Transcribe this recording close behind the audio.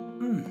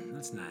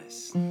That's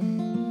nice.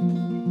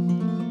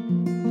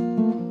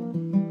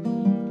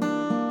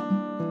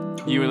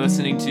 You were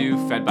listening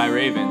to Fed by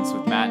Ravens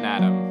with Matt and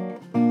Adam.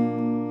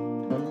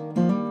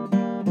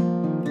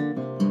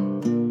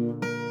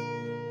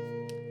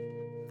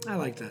 I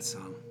like that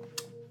song.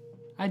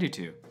 I do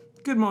too.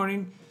 Good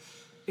morning.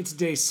 It's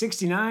day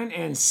 69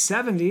 and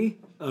 70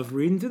 of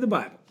Reading Through the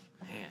Bible.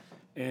 Man.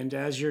 And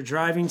as you're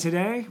driving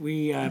today,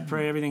 we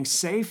pray everything's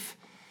safe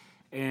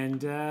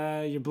and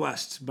you're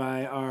blessed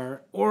by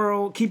our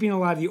keeping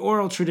alive the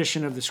oral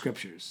tradition of the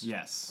scriptures.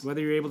 Yes.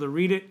 Whether you're able to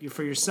read it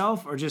for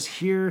yourself or just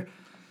hear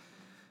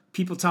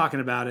people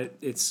talking about it,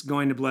 it's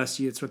going to bless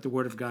you. It's what the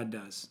Word of God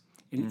does.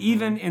 And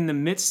even in the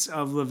midst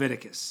of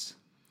Leviticus,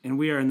 and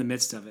we are in the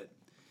midst of it,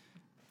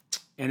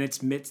 and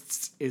its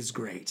midst is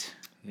great.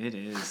 It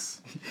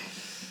is.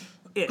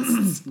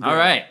 It's All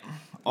right.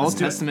 Old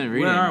Testament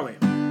reading. Where are we?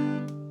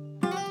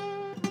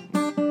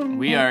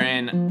 We are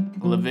in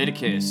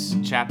Leviticus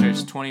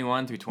chapters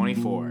 21 through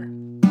 24.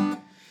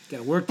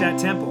 Gotta work that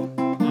temple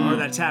or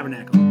that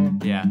tabernacle.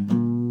 Yeah.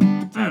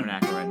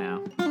 Tabernacle right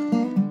now.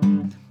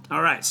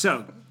 All right,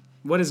 so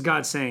what is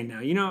God saying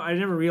now? You know, I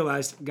never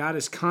realized God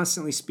is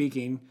constantly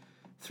speaking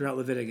throughout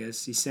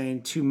Leviticus. He's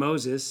saying to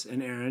Moses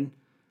and Aaron,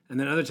 and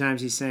then other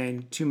times he's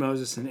saying to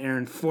Moses and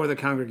Aaron for the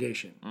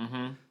congregation.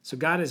 Mm-hmm. So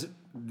God is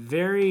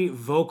very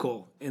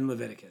vocal in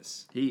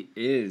Leviticus. He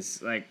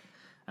is.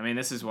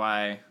 This is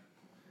why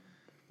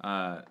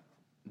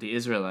the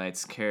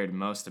Israelites cared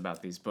most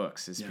about these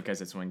books,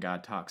 because it's when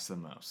God talks the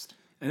most.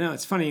 I know,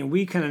 it's funny, and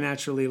we kind of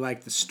naturally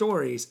like the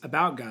stories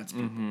about God's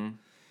people. Mm-hmm.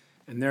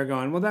 And they're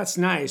going, well, that's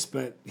nice,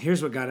 but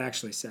here's what God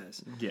actually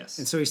says. Yes.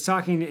 And so he's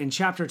talking in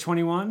chapter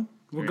 21.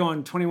 We're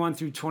going 21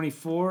 through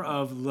 24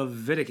 of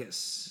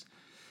Leviticus.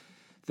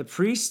 The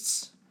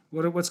priests,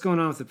 what's going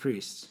on with the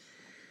priests?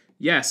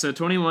 Yeah, so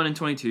 21 and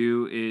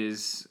 22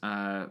 is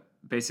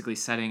basically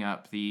setting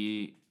up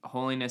the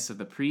holiness of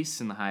the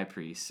priests and the high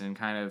priests and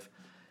kind of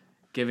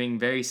giving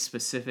very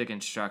specific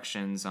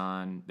instructions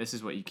on this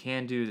is what you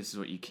can do, this is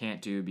what you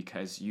can't do,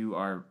 because you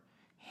are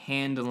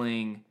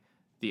handling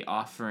the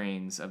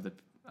offerings of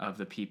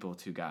the people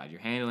to God. You're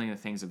handling the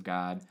things of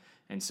God,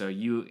 and so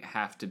you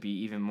have to be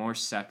even more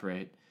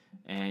separate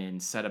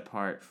and set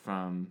apart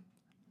from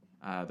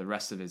the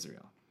rest of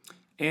Israel.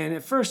 And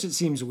at first it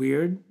seems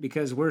weird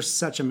because we're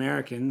such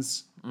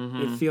Americans.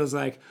 Mm-hmm. It feels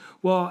like,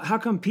 well, how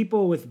come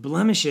people with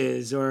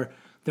blemishes or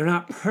they're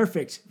not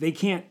perfect, they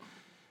can't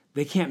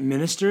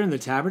minister in the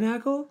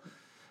tabernacle?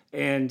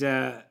 And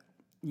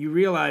you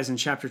realize in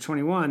chapter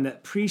 21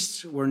 that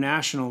priests were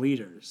national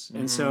leaders.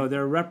 Mm-hmm. And so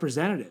they're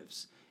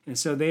representatives. And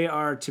so they're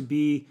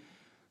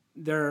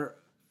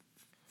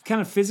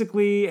kind of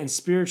physically and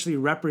spiritually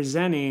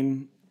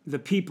representing the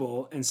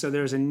people. And so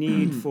there's a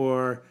need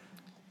for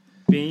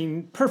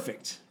being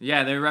perfect.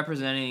 Yeah, they're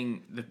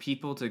representing the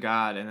people to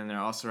God, and then they're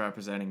also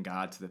representing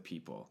God to the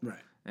people. Right.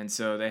 And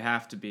so they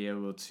have to be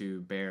able to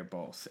bear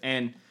both.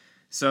 And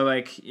so,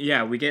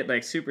 we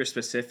get, super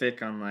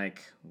specific on,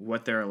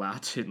 what they're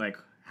allowed to,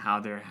 how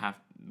they're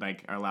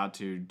are allowed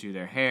to do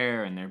their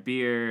hair and their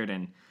beard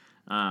and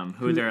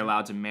who they're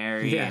allowed to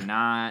marry and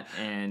not.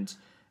 And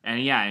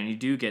you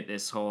do get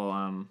this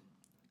whole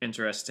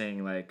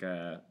interesting, they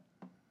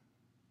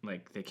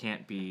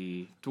can't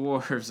be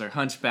dwarves or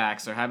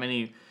hunchbacks or have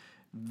any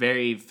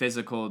very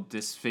physical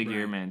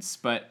disfigurements,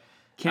 but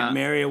can't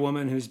marry a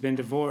woman who's been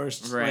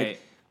divorced, right?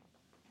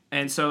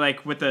 And so,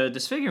 with the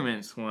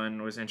disfigurements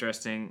one was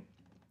interesting.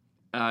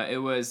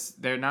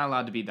 They're not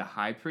allowed to be the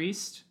high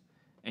priest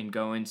and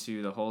go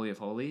into the Holy of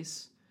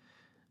Holies,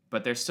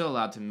 but they're still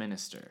allowed to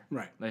minister.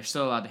 Right. They're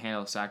still allowed to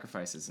handle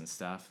sacrifices and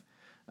stuff.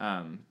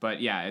 But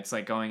yeah, it's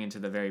like going into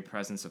the very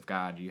presence of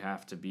God. You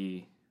have to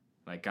be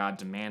God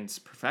demands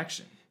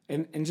perfection.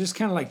 And just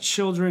kind of like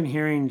children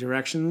hearing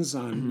directions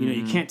on,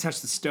 you can't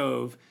touch the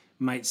stove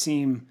might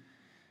seem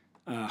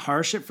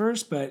harsh at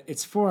first, but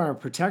it's for our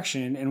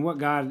protection. And what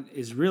God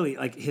is really,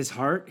 his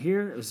heart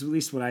here, is at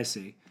least what I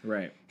see.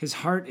 Right. His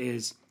heart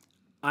is,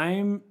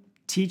 I'm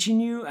teaching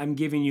you, I'm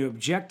giving you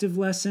objective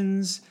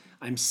lessons,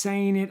 I'm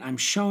saying it, I'm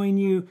showing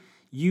you,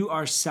 you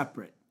are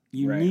separate.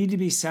 You need to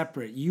be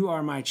separate. You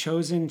are my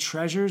chosen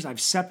treasures.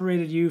 I've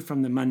separated you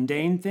from the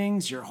mundane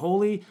things. You're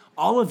holy,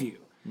 all of you.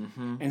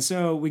 Mm-hmm. And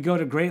so we go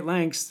to great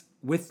lengths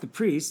with the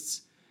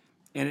priests,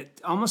 and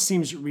it almost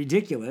seems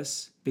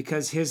ridiculous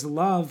because his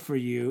love for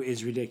you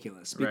is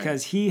ridiculous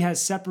because he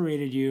has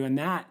separated you, and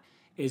that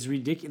is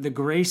ridiculous. The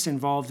grace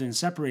involved in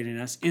separating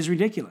us is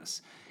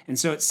ridiculous. And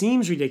so it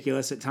seems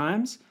ridiculous at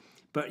times,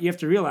 but you have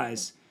to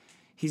realize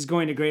he's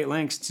going to great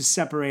lengths to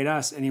separate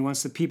us, and he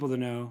wants the people to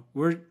know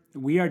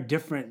we are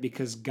different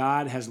because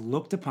God has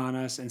looked upon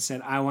us and said,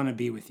 I want to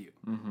be with you.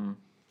 Mm-hmm.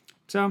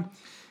 So...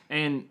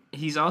 And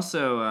he's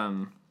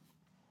also,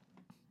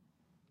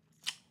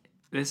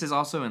 this is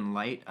also in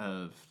light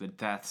of the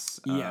deaths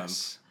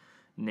of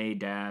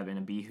Nadab and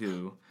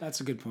Abihu.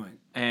 That's a good point.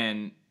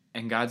 And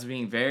God's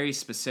being very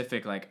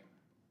specific,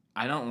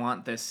 I don't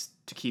want this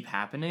to keep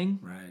happening.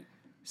 Right.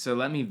 So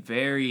let me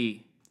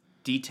very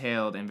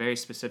detailed and very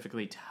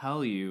specifically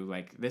tell you,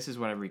 this is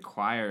what I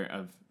require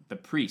of the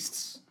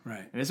priests.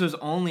 Right. And this was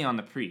only on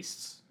the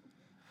priests.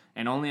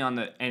 And only on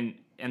the and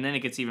then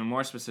it gets even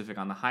more specific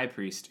on the high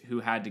priest,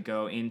 who had to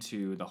go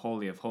into the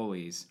Holy of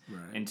Holies,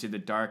 into the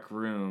dark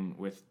room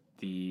with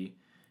the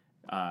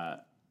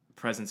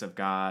presence of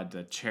God,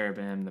 the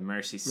cherubim, the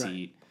mercy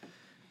seat.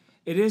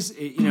 It is,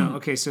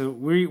 okay, so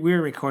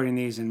we're recording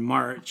these in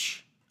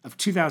March of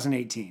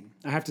 2018.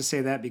 I have to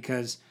say that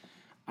because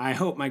I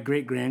hope my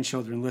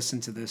great-grandchildren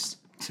listen to this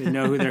to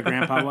know who their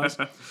grandpa was.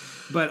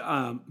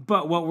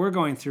 But what we're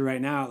going through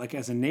right now, like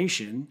as a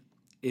nation,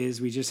 is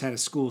we just had a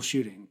school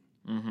shooting.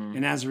 Mm-hmm.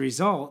 And as a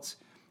result,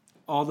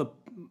 all the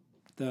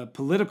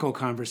political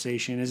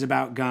conversation is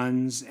about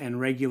guns and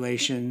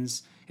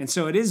regulations. And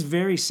so it is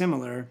very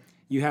similar.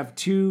 You have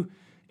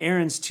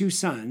Aaron's two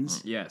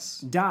sons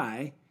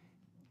die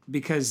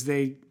because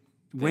they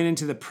went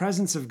into the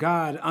presence of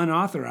God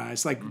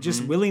unauthorized, like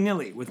just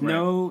willy-nilly with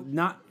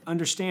not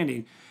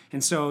understanding.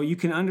 And so you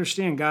can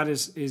understand God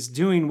is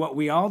doing what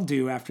we all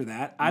do after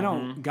that.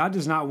 God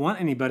does not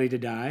want anybody to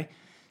die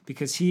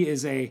because he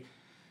is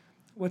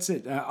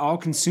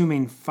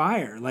all-consuming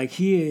fire. Like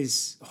he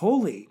is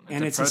holy.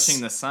 It's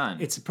approaching the sun.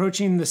 It's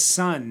approaching the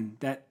sun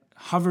that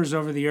hovers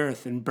over the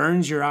earth and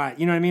burns your eye.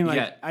 You know what I mean?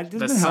 Like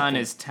the sun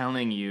is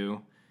telling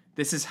you,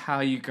 this is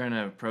how you're going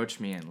to approach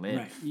me and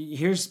live.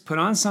 Right. Put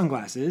on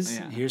sunglasses.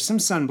 Yeah. Here's some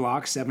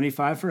sunblock,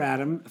 75 for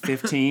Adam,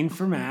 15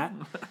 for Matt.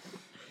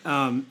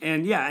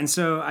 And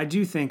so I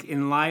do think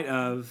in light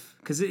of,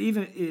 because it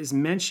even is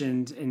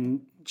mentioned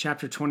in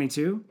chapter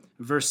 22,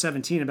 verse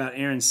 17 about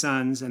Aaron's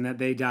sons and that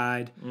they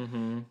died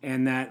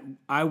and that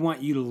I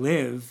want you to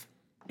live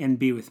and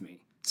be with me.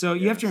 So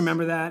you have to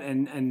remember that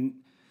and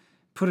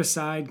put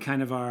aside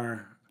kind of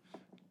our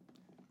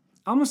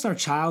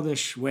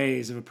childish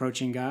ways of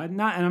approaching God.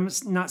 And I'm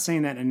not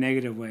saying that in a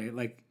negative way.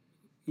 Like,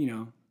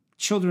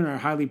 children are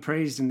highly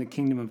praised in the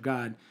kingdom of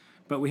God,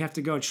 but we have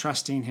to go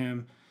trusting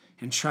him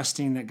and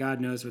trusting that God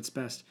knows what's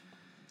best.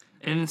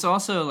 And it's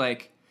also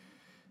like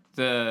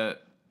the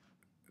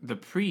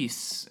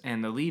priests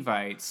and the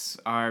Levites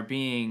are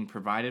being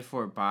provided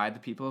for by the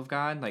people of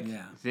God. Like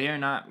they are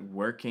not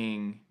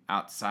working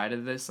outside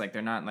of this. Like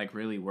they're not like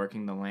really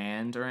working the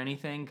land or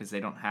anything because they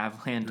don't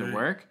have land to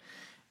work.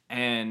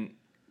 And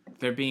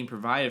they're being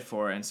provided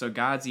for. And so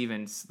God's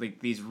even like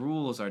these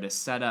rules are to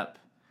set up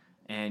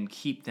and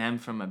keep them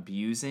from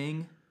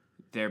abusing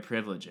their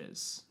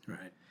privileges.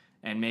 Right.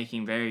 And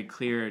making very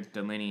clear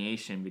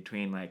delineation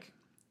between like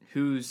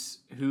who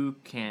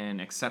can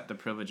accept the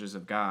privileges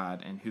of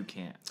God and who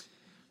can't.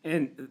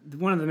 And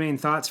one of the main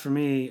thoughts for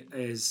me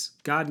is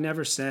God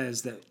never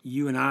says that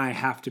you and I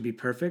have to be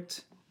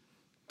perfect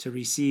to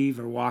receive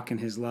or walk in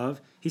his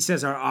love. He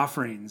says our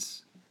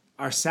offerings,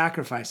 our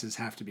sacrifices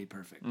have to be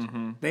perfect.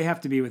 Mm-hmm. They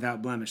have to be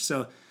without blemish.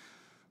 So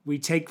we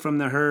take from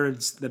the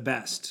herds the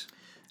best.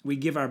 We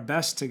give our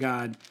best to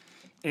God.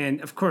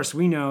 And of course,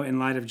 we know in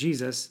light of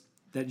Jesus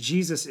that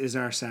Jesus is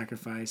our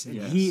sacrifice and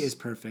he is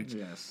perfect.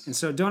 Yes. And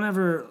so don't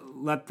ever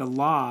let the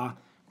law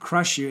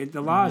crush you.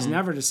 The law is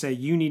never to say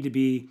you need to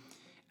be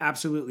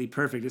absolutely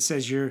perfect. It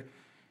says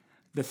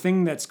the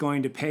thing that's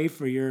going to pay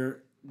for your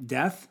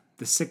death,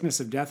 the sickness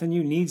of death in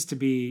you, needs to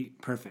be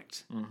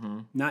perfect,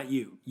 not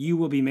you. You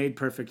will be made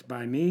perfect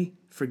by me,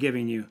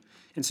 forgiving you.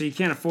 And so you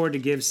can't afford to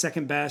give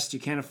second best. You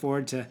can't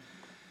afford to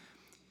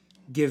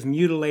give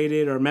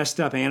mutilated or messed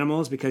up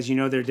animals because you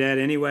know they're dead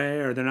anyway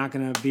or they're not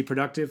going to be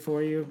productive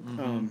for you.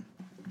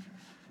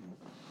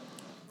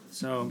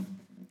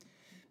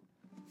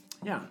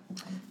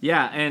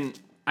 Yeah, and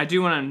I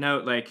do want to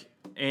note, like,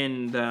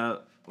 in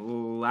the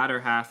latter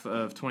half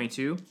of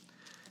 22,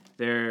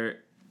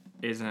 there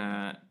is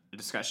a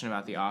discussion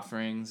about the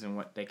offerings and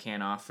what they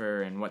can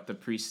offer and what the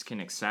priests can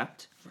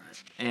accept.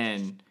 Right.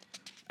 And,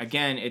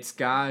 again, it's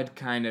God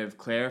kind of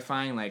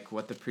clarifying, like,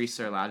 what the priests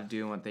are allowed to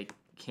do and what they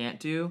can't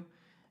do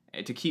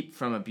to keep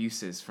from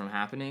abuses from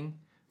happening,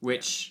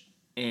 which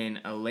in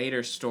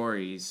later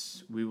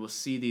stories, we will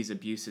see these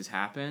abuses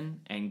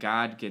happen, and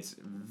God gets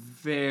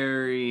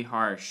very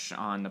harsh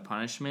on the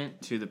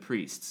punishment to the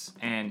priests.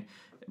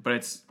 But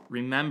it's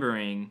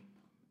remembering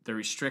the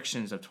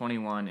restrictions of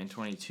 21 and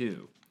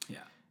 22. Yeah.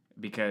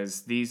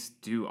 Because these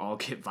do all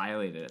get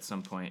violated at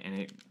some point, and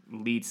it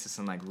leads to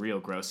some like real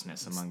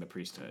grossness among the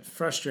priesthood.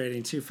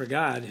 Frustrating, too, for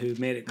God, who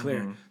made it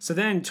clear. So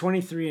then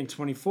 23 and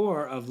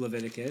 24 of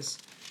Leviticus,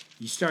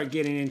 you start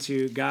getting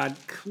into God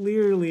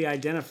clearly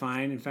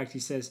identifying. In fact, he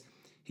says,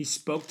 he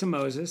spoke to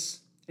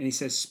Moses, and he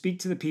says, speak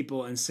to the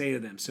people and say to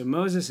them. So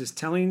Moses is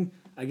telling,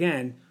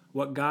 again,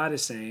 what God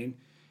is saying.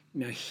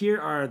 Now,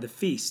 here are the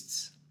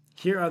feasts.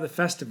 Here are the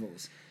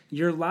festivals.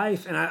 Your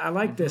life, and I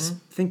like this,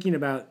 thinking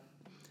about,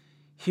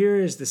 here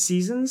is the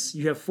seasons.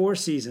 You have 4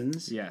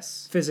 seasons.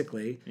 Yes.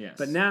 Physically. Yes.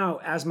 But now,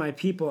 as my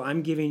people,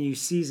 I'm giving you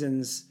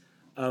seasons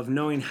of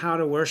knowing how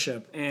to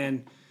worship.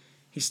 And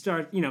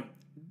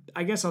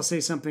I guess I'll say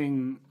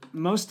something.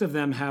 Most of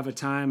them have a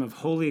time of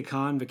holy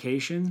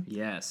convocation.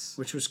 Yes.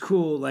 Which was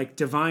cool, like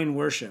divine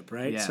worship,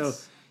 right? Yes. So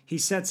he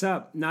sets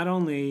up not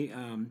only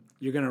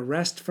you're going to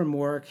rest from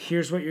work,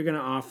 here's what you're going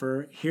to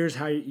offer, here's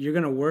how you're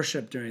going to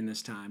worship during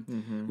this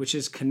time, which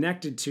is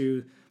connected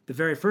to The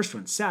very first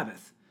one,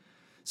 Sabbath.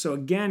 So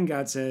again,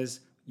 God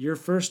says, your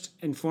first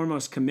and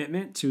foremost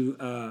commitment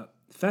to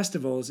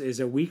festivals is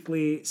a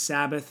weekly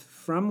Sabbath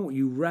from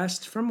you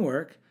rest from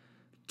work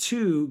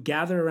to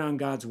gather around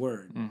God's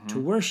word, to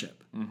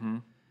worship.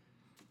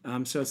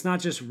 So it's not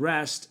just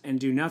rest and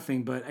do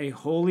nothing, but a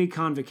holy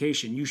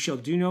convocation. You shall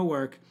do no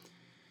work.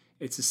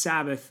 It's a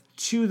Sabbath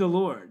to the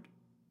Lord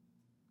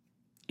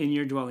in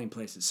your dwelling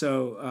places.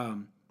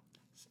 So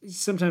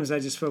sometimes I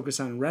just focus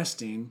on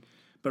resting,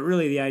 but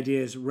really the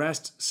idea is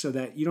rest so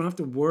that you don't have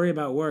to worry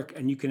about work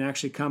and you can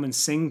actually come and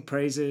sing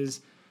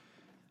praises,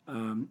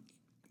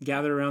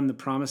 gather around the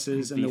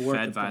promises and the work.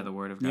 Be fed by the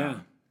word of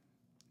God.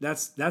 Yeah,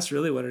 that's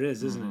really what it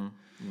is, isn't it?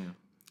 Yeah.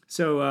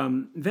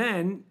 So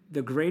then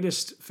the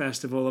greatest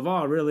festival of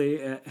all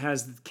really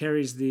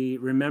carries the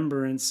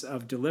remembrance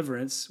of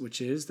deliverance,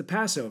 which is the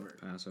Passover.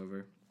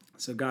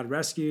 So God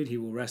rescued, he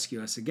will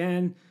rescue us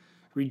again.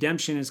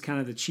 Redemption is kind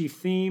of the chief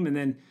theme. And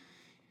then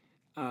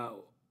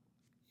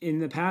in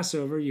the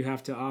Passover, you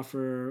have to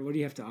offer, what do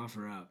you have to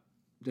offer up?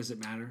 Does it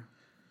matter?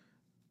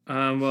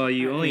 Well,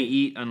 you only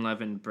eat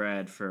unleavened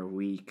bread for a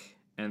week.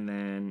 And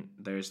then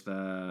there's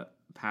the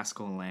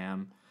Paschal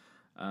lamb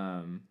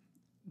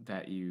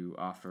that you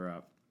offer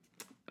up.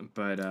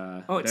 But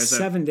it's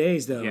 7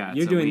 days though. Yeah,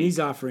 you're doing these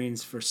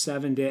offerings for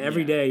 7 days.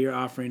 Every day you're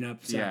offering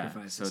up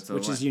sacrifices,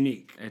 which is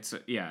unique. It's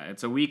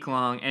a week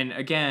long, and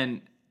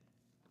again,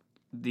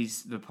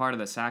 the part of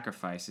the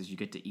sacrifice is you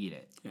get to eat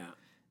it. Yeah,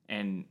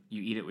 and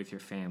you eat it with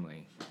your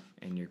family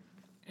and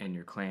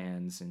your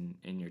clans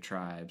and your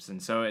tribes,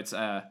 and so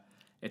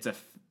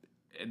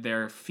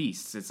they're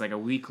feasts. It's like a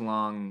week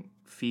long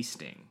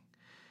feasting.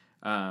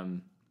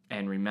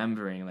 And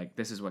remembering, like,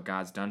 this is what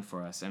God's done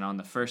for us. And on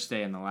the first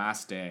day and the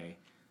last day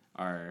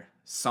are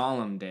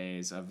solemn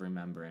days of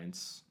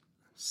remembrance.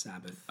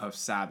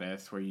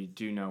 Sabbath, where you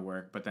do no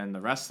work. But then the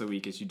rest of the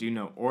week is you do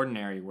no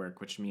ordinary work,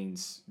 which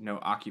means no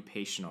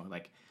occupational.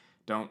 Like,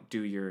 don't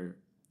do your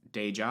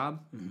day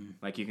job. Mm-hmm.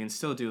 Like, you can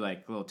still do,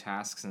 like, little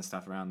tasks and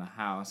stuff around the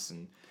house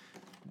and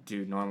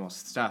do normal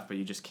stuff, but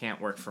you just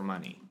can't work for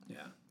money. Yeah.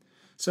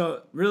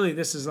 So really,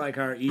 this is like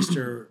our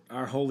Easter,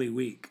 our Holy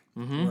Week,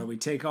 where we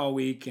take all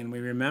week and we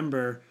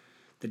remember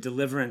the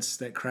deliverance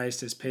that Christ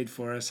has paid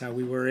for us, how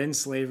we were in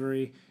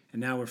slavery and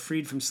now we're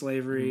freed from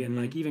slavery, and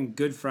like even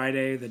Good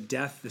Friday,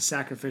 the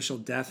sacrificial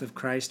death of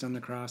Christ on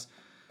the cross.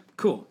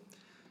 Cool.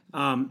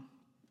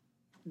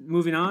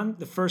 Moving on,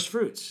 the first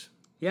fruits.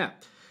 Yeah.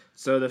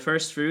 So the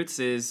first fruits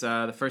is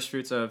the first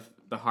fruits of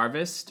the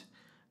harvest,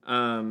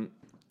 and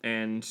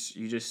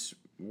you just,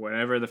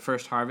 whatever the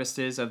first harvest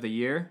is of the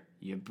year,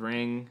 you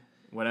bring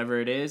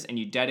whatever it is, and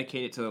you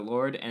dedicate it to the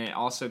Lord, and it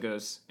also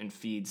goes and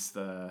feeds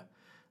the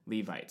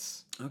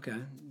Levites. Okay.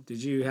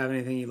 Did you have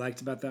anything you liked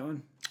about that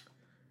one?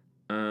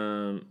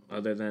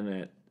 Other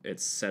than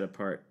it's set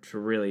apart to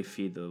really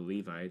feed the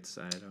Levites,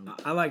 I don't.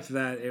 I liked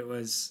that it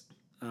was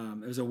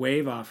a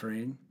wave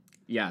offering.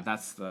 Yeah,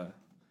 that's the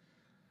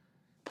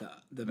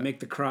make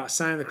the cross,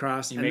 sign of the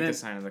cross. You make the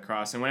sign of the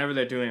cross, and whenever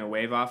they're doing a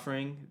wave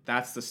offering,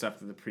 that's the stuff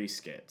that the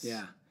priest gets.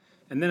 Yeah.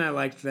 And then I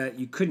liked that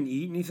you couldn't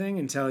eat anything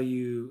until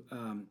you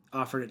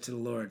offered it to the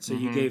Lord. So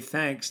you gave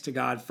thanks to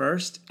God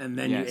first, and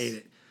then you ate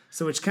it.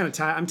 So which kind of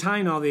I'm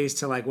tying all these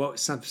to like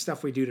some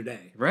stuff we do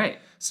today. Right.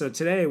 So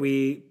today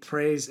we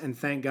praise and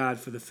thank God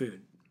for the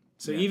food.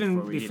 So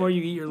even before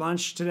you eat your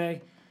lunch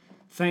today,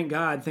 thank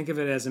God. Think of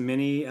it as a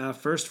mini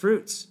first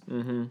fruits.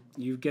 Mm-hmm.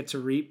 You get to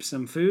reap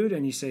some food,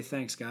 and you say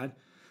thanks, God.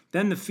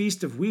 Then the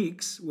Feast of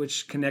Weeks,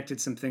 which connected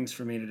some things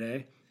for me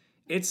today.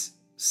 It's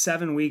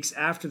 7 weeks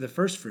after the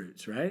first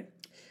fruits, right?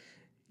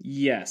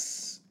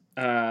 Yes.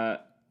 Yeah.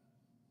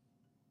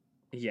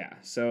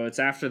 So it's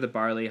after the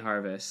barley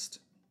harvest,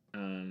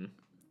 and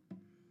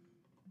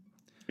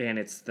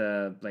it's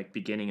the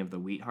beginning of the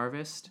wheat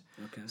harvest.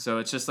 Okay. So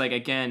it's just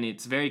again,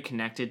 it's very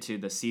connected to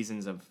the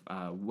seasons of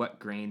what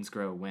grains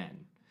grow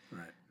when.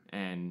 Right.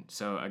 And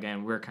so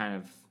again, we're kind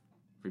of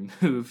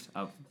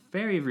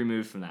very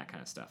removed from that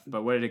kind of stuff.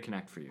 But what did it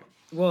connect for you?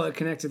 Well, it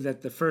connected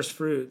that the first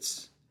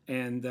fruits.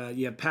 And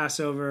you have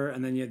Passover,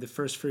 and then you have the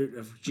first fruit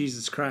of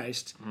Jesus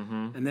Christ.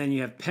 Mm-hmm. And then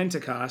you have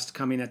Pentecost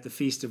coming at the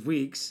Feast of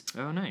Weeks.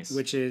 Oh, nice.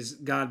 Which is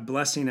God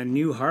blessing a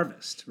new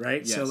harvest,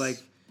 right? Yes. So,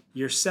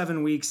 you're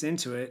 7 weeks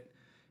into it,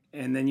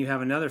 and then you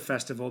have another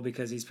festival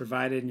because he's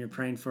provided, and you're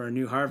praying for a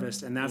new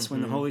harvest. And that's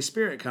when the Holy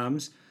Spirit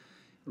comes,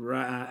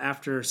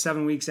 after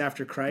 7 weeks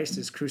after Christ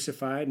is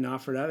crucified and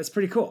offered up. It's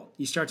pretty cool.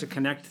 You start to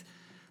connect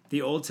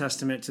the Old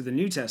Testament to the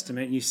New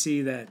Testament, and you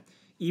see that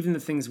even the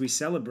things we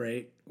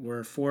celebrate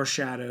were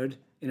foreshadowed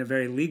in a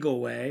very legal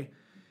way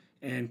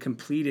and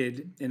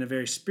completed in a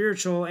very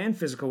spiritual and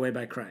physical way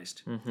by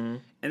Christ. Mm-hmm.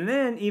 And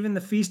then even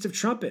the Feast of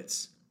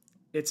Trumpets.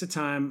 It's a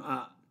time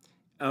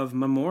of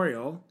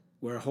memorial,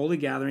 where a holy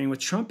gathering with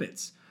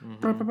trumpets.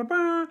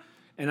 Mm-hmm.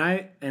 And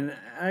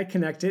I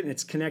connect it, and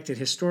it's connected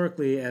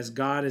historically as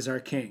God is our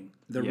King.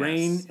 The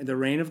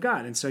reign of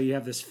God. And so you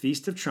have this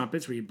Feast of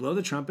Trumpets where you blow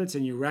the trumpets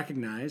and you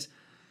recognize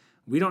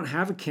we don't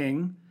have a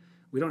king.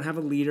 We don't have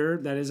a leader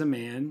that is a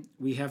man.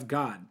 We have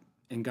God,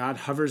 and God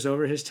hovers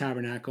over his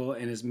tabernacle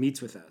and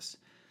meets with us.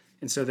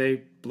 And so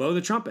they blow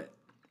the trumpet.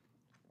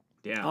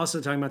 Yeah. Also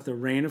talking about the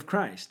reign of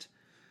Christ.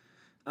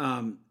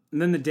 And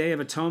then the Day of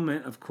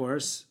Atonement, of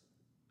course,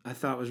 I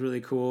thought was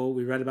really cool.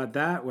 We read about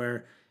that,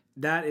 where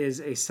that is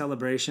a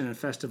celebration, a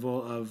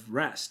festival of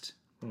rest,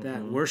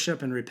 that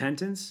worship and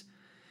repentance.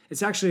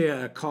 It's actually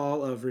a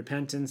call of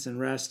repentance and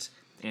rest.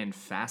 And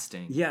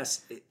fasting.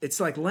 Yes, it's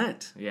like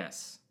Lent.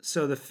 Yes.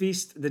 So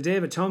the Day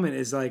of Atonement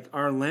is like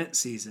our Lent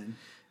season.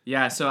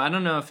 Yeah, so I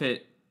don't know if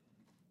it...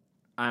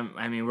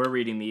 I mean, we're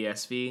reading the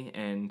ESV,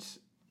 and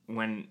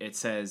when it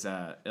says,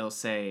 it'll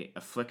say,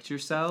 afflict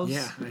yourselves.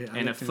 Yeah.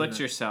 And afflict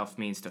yourself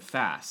means to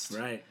fast.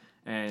 Right.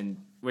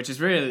 And which is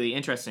really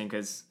interesting,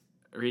 because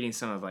reading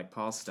some of like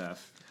Paul's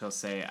stuff, he'll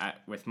say,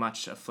 with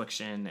much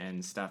affliction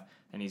and stuff,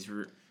 and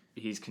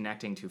he's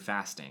connecting to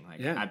fasting.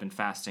 Like, I've been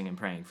fasting and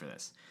praying for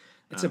this.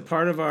 It's a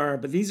part of our,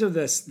 but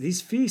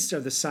these feasts are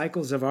the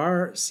cycles of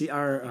our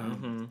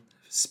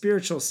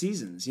spiritual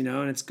seasons,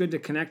 and it's good to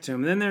connect to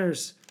them. And then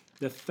there's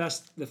the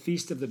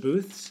Feast of the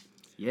Booths.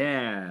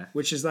 Yeah.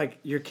 Which is like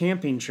your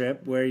camping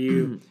trip where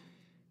you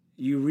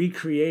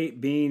recreate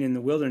being in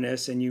the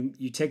wilderness, and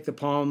you take the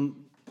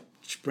palm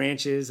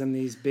branches and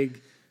these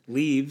big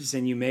leaves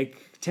and you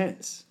make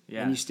tents.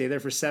 Yeah. And you stay there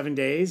for 7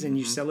 days and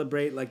you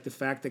celebrate like the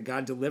fact that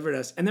God delivered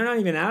us. And they're not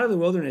even out of the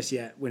wilderness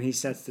yet when he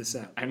sets this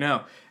up. I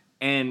know.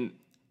 And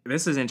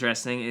this is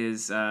interesting,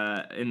 is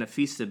in the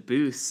Feast of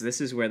Booths,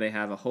 this is where they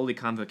have a holy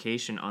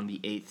convocation on the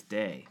 8th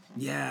day.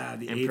 Yeah,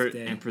 the 8th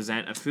day. And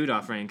present a food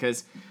offering.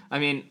 Because, I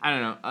mean, I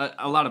don't know,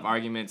 a lot of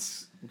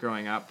arguments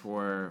growing up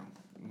were,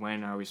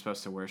 when are we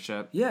supposed to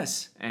worship?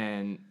 Yes.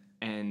 And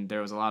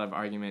there was a lot of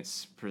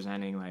arguments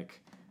presenting, like,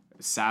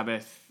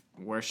 Sabbath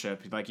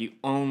worship. Like,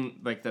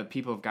 the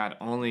people of God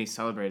only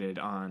celebrated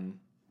on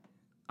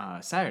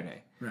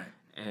Saturday. Right.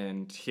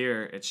 And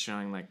here it's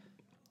showing, like,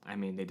 I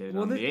mean, they did it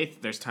on the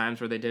 8th. There's times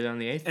where they did it on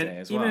the 8th day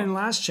as well. Even in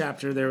last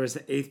chapter, there was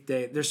the 8th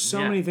day. There's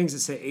so many things that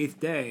say 8th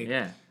day.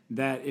 Yeah.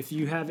 That if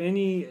you have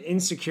any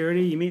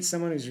insecurity, you meet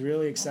someone who's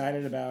really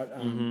excited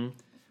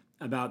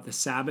about the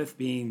Sabbath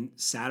being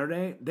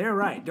Saturday, they're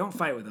right. Don't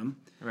fight with them.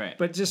 Right.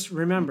 But just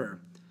remember,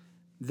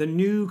 the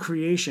new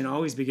creation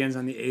always begins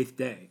on the 8th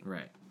day.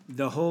 Right.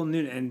 The whole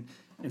new...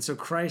 And so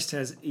Christ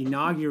has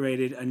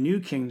inaugurated a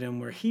new kingdom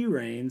where he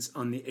reigns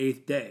on the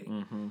 8th day,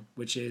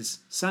 which is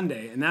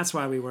Sunday. And that's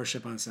why we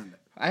worship on Sunday.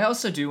 I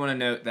also do want to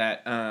note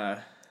that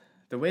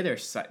the way their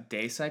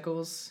day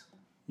cycles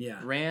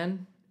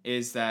ran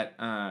is that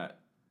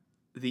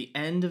the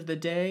end of the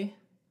day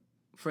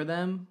for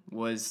them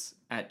was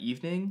at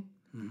evening,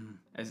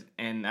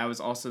 and that was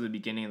also the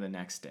beginning of the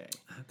next day.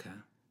 Okay.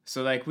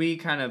 So, like, we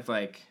kind of,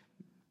 like,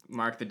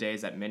 mark the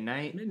days at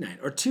midnight.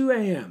 Or 2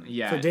 a.m.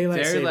 Yeah, for daylight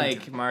they're, saving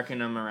like, time. marking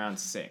them around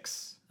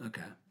 6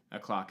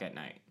 o'clock at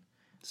night.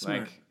 Smart.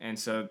 Like, and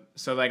so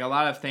like, a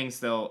lot of things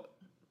they'll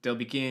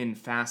begin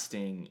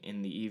fasting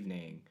in the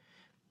evening,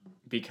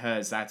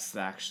 because that's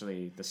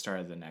actually the start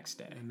of the next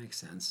day. That makes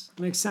sense.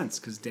 It makes sense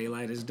because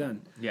daylight is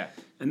done. Yeah.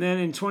 And then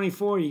in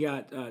 24, you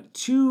got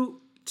two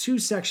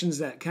sections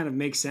that kind of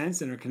make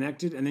sense and are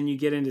connected, and then you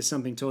get into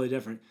something totally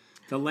different.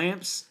 The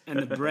lamps and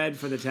the bread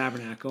for the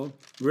tabernacle,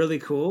 really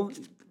cool.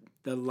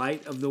 The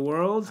light of the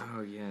world.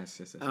 Oh yes.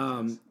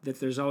 That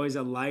there's always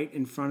a light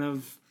in front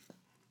of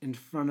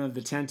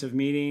the tent of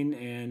meeting,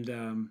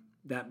 and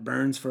that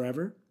burns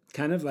forever.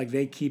 Kind of like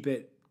they keep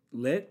it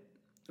lit.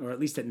 Or at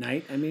least at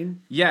night, I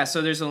mean. Yeah,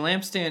 so there's a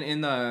lampstand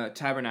in the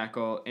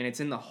tabernacle, and it's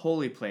in the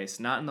holy place,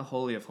 not in the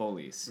Holy of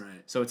Holies.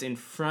 Right. So it's in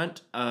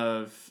front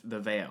of the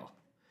veil.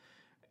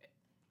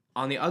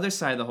 On the other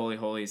side of the Holy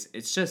of Holies,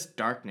 it's just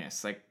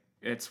darkness. Like,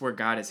 it's where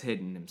God has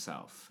hidden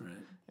himself. Right.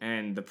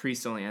 And the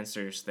priest only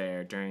enters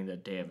there during the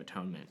Day of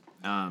Atonement.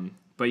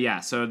 But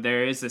yeah, so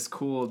there is this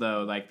cool,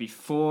 though, like,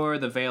 before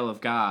the veil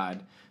of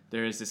God,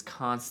 there is this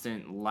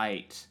constant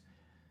light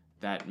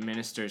that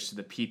ministers to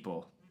the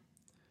people.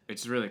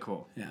 It's really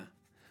cool. Yeah.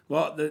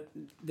 Well,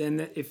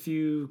 if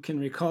you can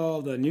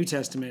recall the New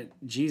Testament,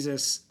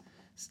 Jesus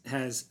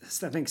has,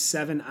 I think,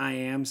 7 I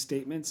am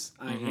statements.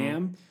 I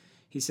am.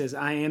 He says,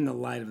 I am the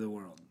light of the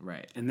world.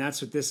 Right. And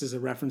that's what this is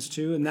a reference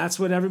to, and that's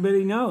what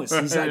everybody knows.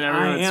 He's like,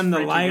 I am the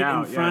light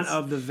in front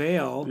of the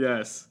veil.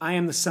 Yes. I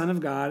am the Son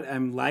of God.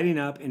 I'm lighting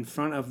up in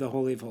front of the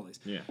Holy of Holies.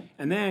 Yeah.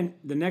 And then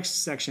the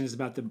next section is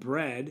about the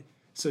bread.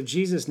 So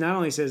Jesus not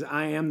only says,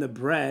 I am the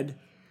bread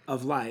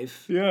of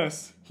life.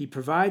 Yes. He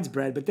provides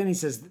bread, but then he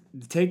says,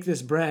 take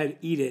this bread,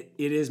 eat it.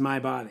 It is my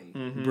body,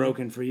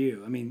 broken for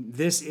you. I mean,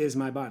 this is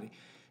my body.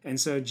 And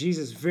so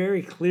Jesus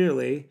very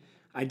clearly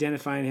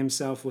identifying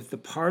himself with the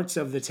parts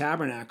of the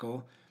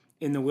tabernacle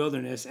in the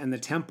wilderness and the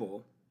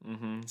temple.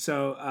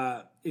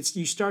 So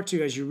you start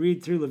to, as you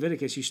read through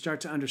Leviticus, you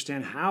start to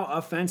understand how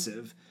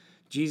offensive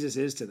Jesus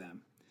is to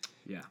them.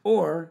 Yeah.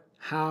 Or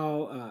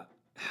how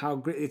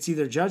great, it's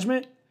either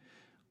judgment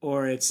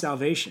or it's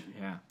salvation.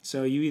 Yeah.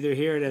 So you either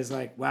hear it as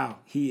like, wow,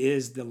 he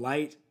is the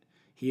light,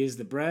 he is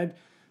the bread,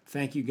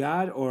 thank you,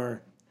 God,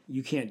 or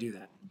you can't do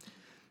that.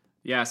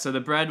 Yeah, so the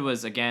bread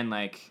was, again,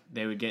 like,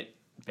 they would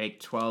bake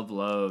 12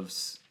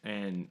 loaves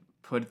and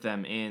put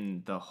them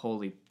in the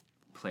holy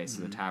place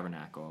of the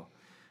tabernacle,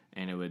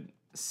 and it would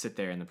sit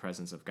there in the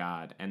presence of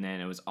God. And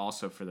then it was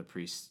also for the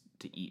priests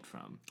to eat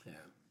from. Yeah.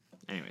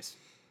 Anyways.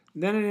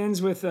 Then it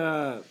ends with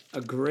a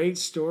great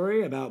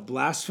story about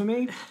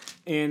blasphemy.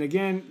 And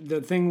again,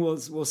 the thing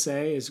we'll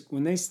say is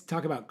when they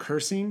talk about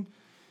cursing,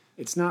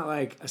 it's not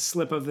like a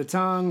slip of the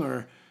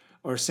tongue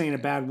or saying a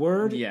bad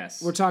word.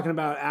 Yes. We're talking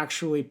about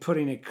actually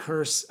putting a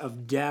curse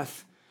of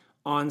death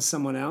on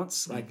someone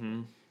else. Like,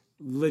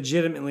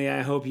 legitimately,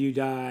 I hope you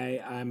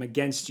die. I'm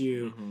against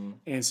you.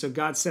 And so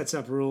God sets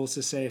up rules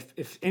to say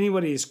if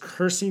anybody is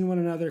cursing one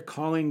another,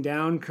 calling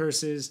down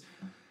curses,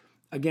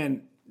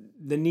 again,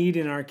 the need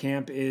in our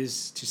camp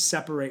is to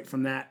separate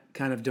from that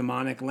kind of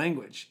demonic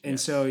language. And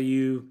so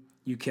you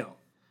kill.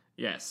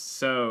 Yes.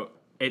 So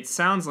it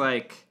sounds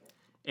like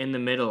in the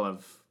middle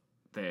of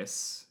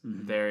this,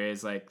 there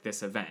is like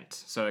this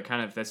event. So it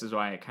kind of, this is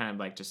why it kind of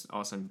like just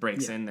all of a sudden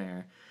breaks in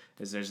there,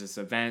 is there's this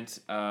event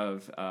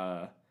of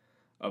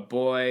a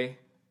boy,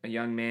 a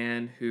young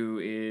man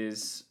who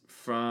is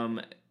from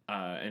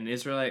an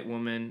Israelite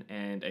woman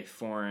and a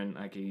foreign,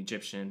 like an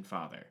Egyptian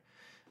father.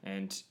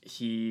 And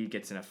he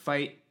gets in a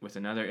fight with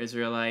another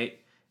Israelite,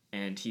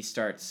 and he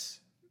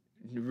starts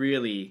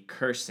really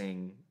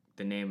cursing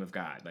the name of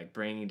God, like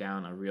bringing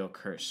down a real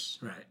curse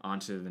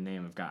onto the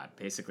name of God.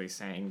 Basically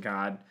saying,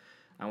 God,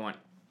 I want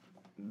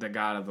the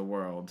God of the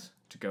world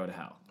to go to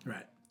hell.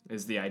 Right.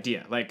 Is the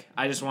idea. Like,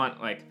 I just want,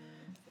 like,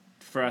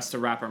 for us to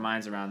wrap our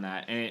minds around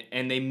that.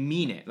 And they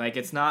mean it. Like,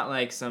 it's not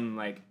like some,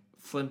 like,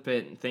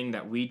 flippant thing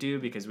that we do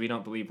because we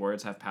don't believe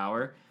words have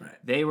power. Right.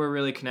 They were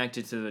really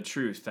connected to the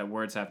truth that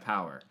words have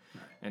power.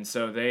 Right. And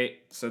so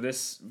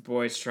this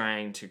boy's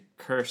trying to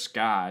curse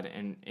God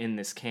in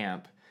this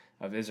camp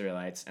of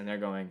Israelites, and they're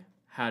going,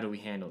 how do we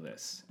handle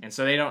this? And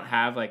so they don't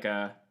have like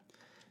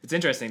it's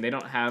interesting, they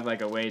don't have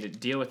like a way to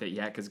deal with it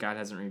yet because God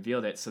hasn't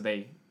revealed it. So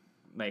they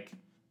like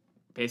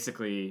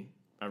basically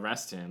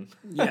arrest him.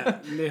 Yeah,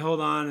 they hold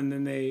on, and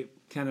then they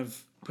kind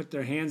of put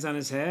their hands on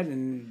his head,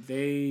 and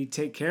they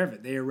take care of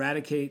it. They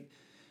eradicate,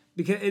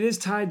 because it is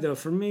tied, though.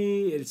 For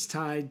me, it's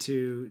tied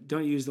to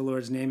don't use the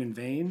Lord's name in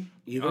vain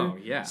either. Oh,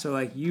 yeah. So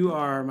like you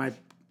are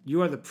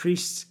the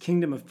priest,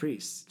 kingdom of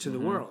priests to the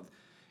world.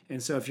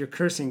 And so if you're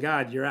cursing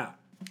God, you're out.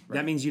 Right.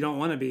 That means you don't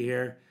want to be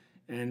here,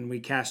 and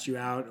we cast you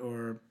out,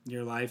 or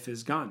your life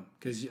is gone,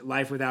 because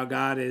life without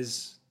God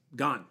is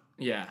gone.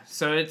 Yeah.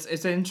 So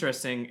it's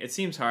interesting. It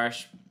seems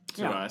harsh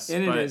to us.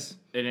 And but, it is.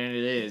 And it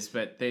is,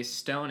 but they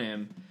stone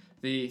him.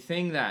 The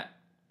thing that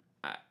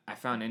I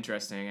found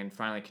interesting and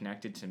finally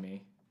connected to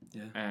me,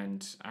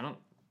 and I don't,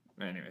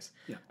 anyways,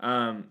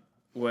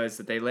 was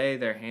that they lay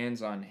their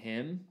hands on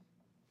him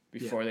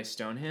before they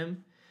stone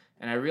him.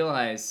 And I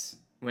realized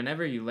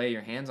whenever you lay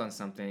your hands on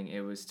something,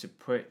 it was to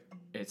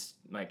it's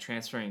like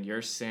transferring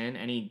your sin,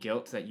 any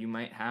guilt that you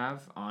might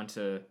have,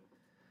 onto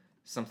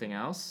something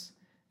else.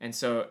 And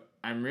so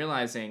I'm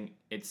realizing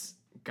it's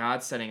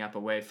God setting up a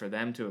way for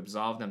them to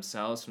absolve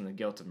themselves from the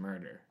guilt of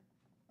murder.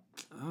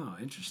 Oh,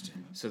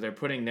 interesting. So they're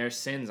putting their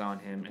sins on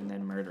him and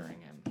then murdering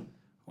him.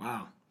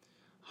 Wow.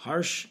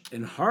 Harsh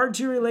and hard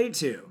to relate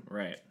to.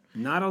 Right.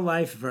 Not a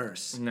life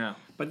verse. No.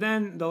 But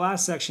then the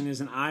last section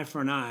is an eye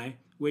for an eye,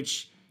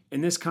 which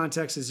in this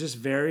context is just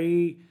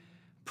very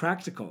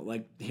practical.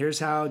 Like, here's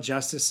how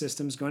justice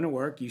system's going to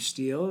work. You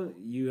steal,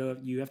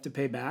 you have to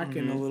pay back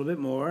and a little bit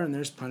more, and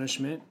there's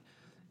punishment,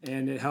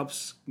 and it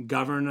helps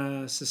govern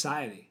a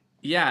society.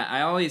 Yeah,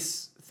 I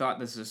always thought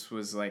this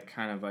was like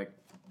kind of like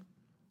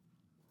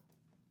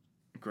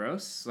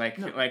gross, like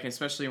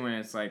especially when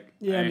it's like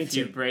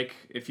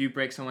if you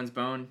break someone's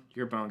bone,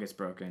 your bone gets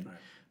broken. Right.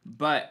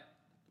 But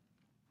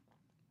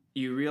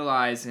you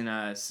realize in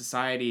a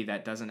society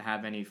that doesn't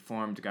have any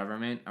formed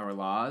government or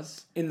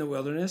laws in the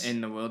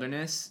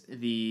wilderness,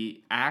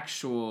 the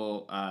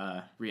actual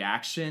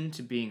reaction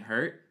to being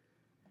hurt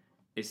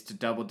is to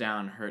double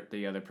down and hurt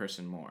the other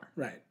person more.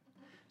 Right.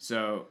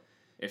 So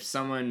if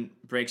someone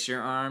breaks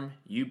your arm,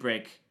 you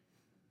break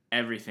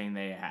everything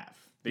they have.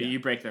 You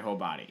break their whole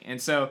body.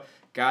 And so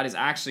God is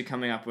actually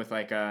coming up with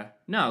like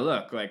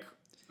we're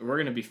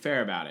going to be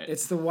fair about it.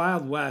 It's the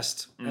Wild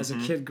West. As a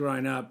kid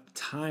growing up,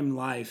 Time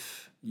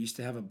Life used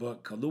to have a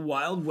book called The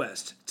Wild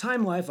West.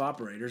 Time Life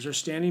operators are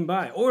standing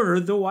by.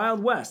 Order the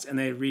Wild West. And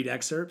they read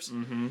excerpts.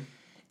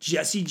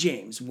 Jesse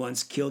James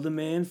once killed a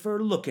man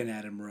for looking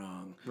at him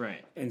wrong.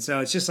 Right. And so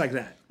it's just like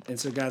that. And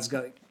so God's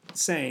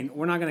saying,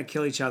 we're not going to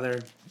kill each other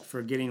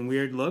for getting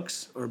weird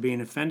looks or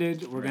being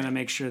offended. We're going to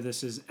make sure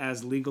this is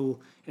as legal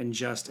and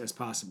just as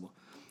possible.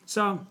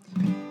 So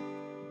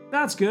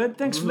that's good.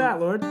 Thanks for that,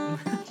 Lord.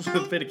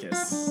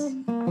 Leviticus.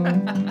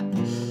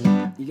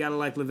 You got to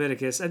like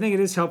Leviticus. I think it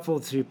is helpful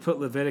to put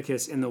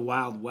Leviticus in the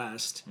Wild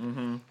West,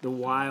 the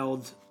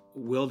wild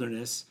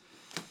wilderness.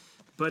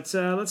 But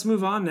let's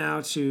move on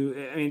now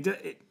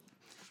to,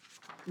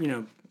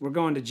 we're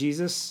going to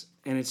Jesus,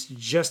 and it's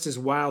just as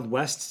Wild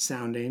West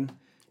sounding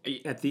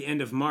at the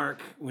end of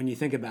Mark when you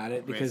think about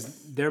it,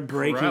 because they're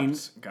breaking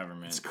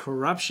government. It's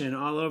corruption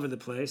all over the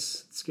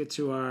place. Let's get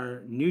to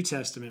our New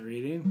Testament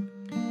reading.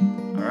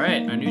 All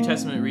right, our New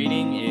Testament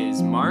reading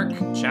is Mark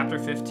chapter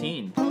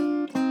 15.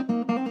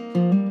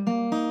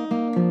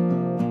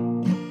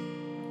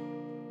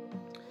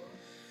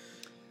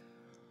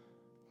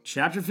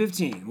 Chapter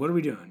 15. What are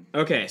we doing?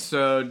 Okay,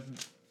 so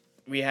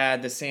we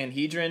had the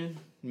Sanhedrin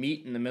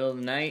meet in the middle of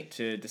the night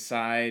to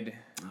decide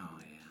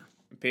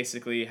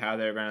basically how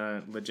they're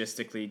going to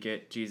logistically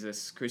get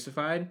Jesus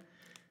crucified.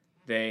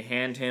 They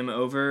hand him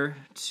over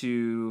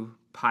to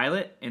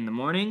Pilate in the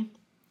morning,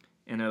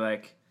 and they're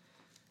like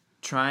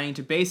trying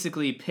to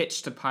basically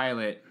pitch to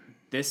Pilate,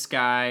 this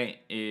guy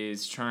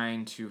is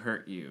trying to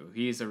hurt you.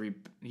 He's a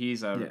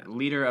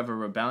leader of a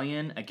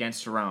rebellion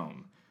against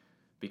Rome,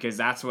 because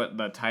that's what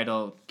the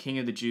title King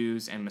of the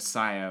Jews and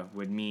Messiah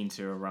would mean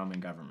to a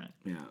Roman government.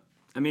 Yeah.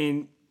 I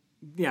mean,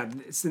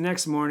 it's the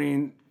next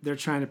morning. They're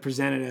trying to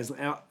present it as,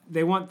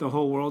 they want the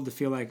whole world to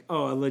feel like, a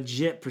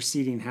legit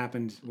proceeding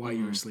happened while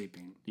you were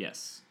sleeping.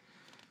 Yes.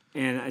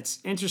 And it's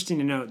interesting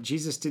to note,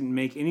 Jesus didn't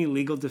make any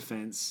legal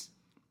defense.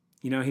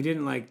 He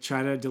didn't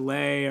try to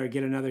delay or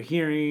get another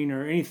hearing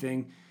or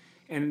anything.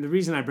 And the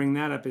reason I bring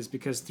that up is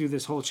because through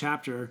this whole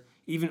chapter,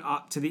 even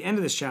up to the end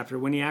of this chapter,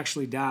 when he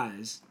actually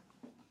dies,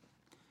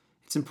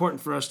 it's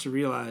important for us to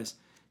realize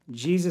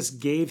Jesus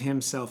gave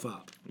himself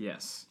up.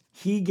 Yes.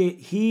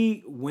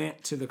 He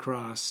went to the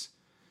cross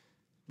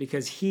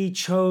because he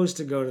chose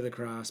to go to the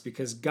cross,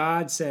 because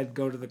God said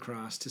go to the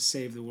cross to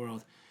save the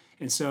world.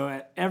 And so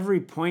at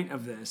every point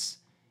of this,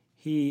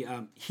 he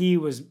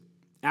was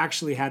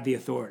actually had the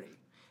authority.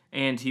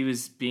 And he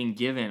was being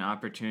given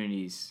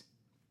opportunities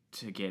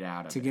to get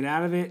out of it. To get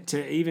out of it,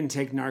 to even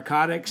take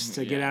narcotics,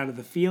 to get out of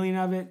the feeling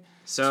of it.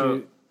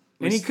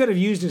 And he could have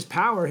used his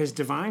power, his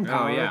divine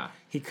power. Oh, yeah.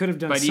 He could have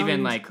done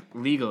something. But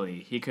even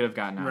legally, he could have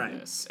gotten out of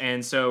this.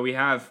 And so we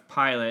have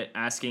Pilate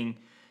asking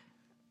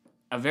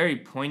a very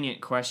poignant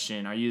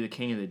question, are you the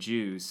king of the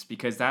Jews?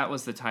 Because that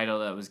was the title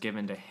that was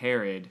given to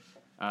Herod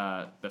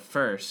the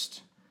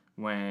first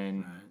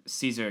when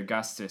Caesar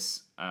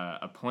Augustus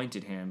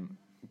appointed him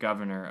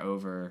governor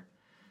over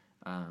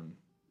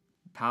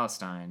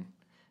Palestine,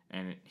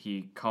 and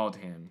he called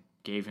him,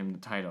 gave him the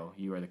title,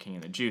 you are the king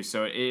of the Jews.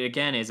 So it,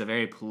 again, is a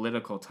very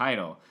political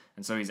title.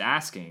 And so he's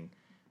asking,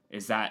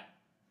 is that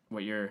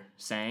what you're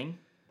saying?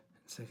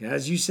 It's like,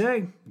 as you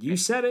say, you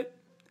said it.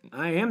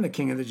 I am the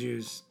king of the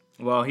Jews.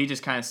 Well, he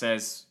just kind of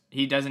says,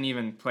 he doesn't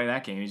even play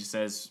that game. He just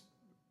says,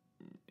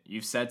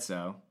 you've said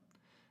so,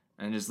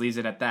 and just leaves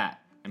it at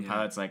that. And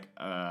Pilate's like,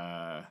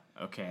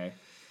 okay.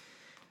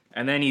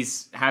 And then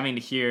he's having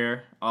to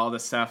hear all the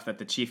stuff that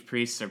the chief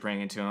priests are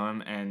bringing to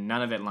him, and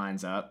none of it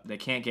lines up. They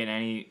can't get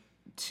any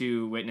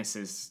two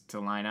witnesses to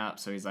line up,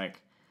 so he's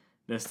like,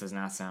 this does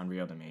not sound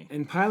real to me.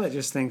 And Pilate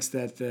just thinks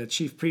that the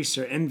chief priests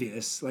are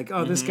envious. Like,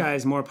 this guy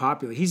is more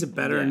popular. He's a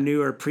better,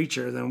 newer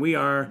preacher than we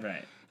are.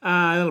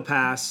 Right. It'll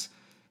pass.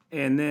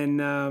 And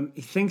then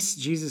he thinks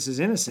Jesus is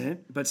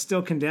innocent, but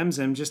still condemns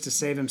him just to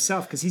save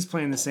himself, because he's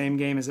playing the same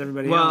game as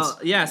everybody else. Well,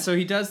 yeah, so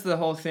he does the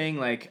whole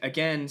thing,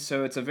 again,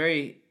 so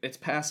it's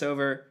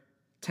Passover,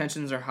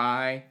 tensions are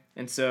high,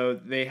 and so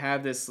they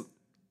have this,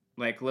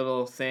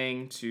 little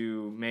thing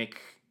to make,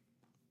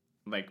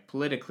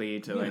 politically,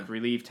 to,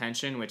 relieve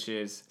tension, which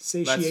is,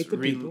 satiate the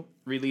people.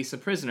 Release a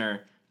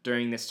prisoner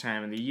during this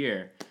time of the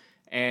year.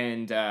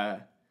 And,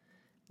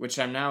 which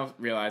I'm now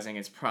realizing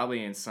is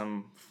probably in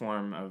some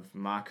form of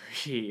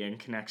mockery in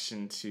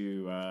connection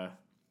to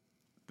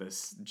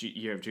this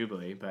year of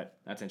Jubilee, but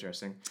that's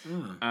interesting.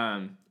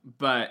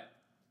 But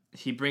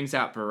he brings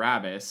out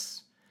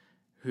Barabbas,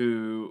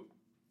 who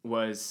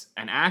was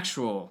an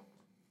actual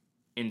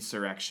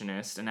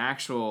insurrectionist, an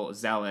actual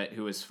zealot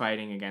who was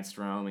fighting against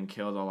Rome and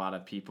killed a lot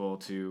of people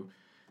to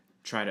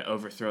try to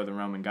overthrow the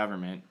Roman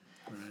government.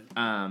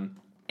 Right.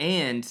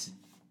 And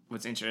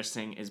what's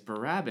interesting is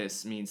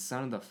Barabbas means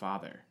son of the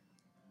father.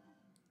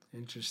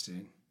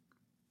 Interesting.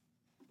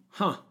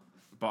 Huh.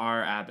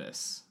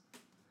 Bar-Abbas.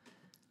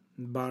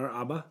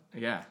 Bar-Abba?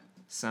 Yeah.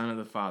 Son of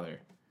the father.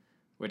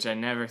 Which I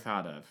never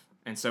thought of.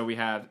 And so we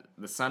have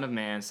the Son of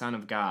Man, Son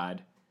of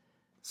God.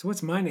 So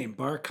what's my name?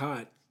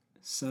 Bar-Kot.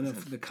 Son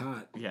of the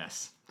Cot.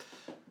 Yes.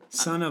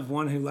 Son of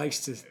one who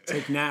likes to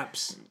take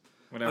naps.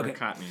 Whatever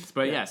Cot means.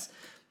 But yes.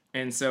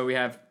 And so we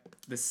have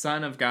the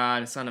Son of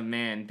God, Son of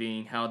Man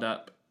being held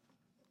up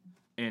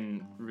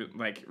in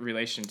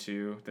relation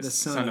to the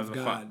son of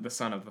God. The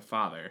Son of the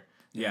Father.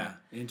 Yeah.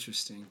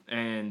 Interesting.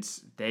 And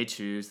they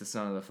choose the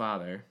Son of the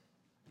Father.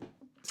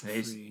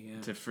 They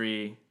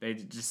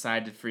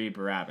decide to free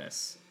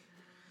Barabbas.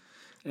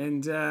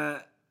 And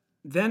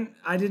then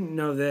I didn't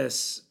know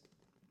this,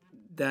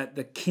 that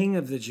the King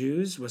of the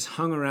Jews was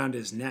hung around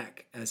his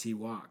neck as he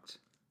walked.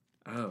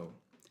 Oh.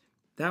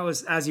 That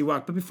was as he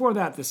walked. But before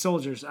that, the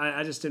soldiers,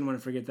 I just didn't want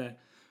to forget that.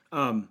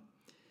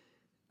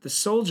 The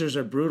soldiers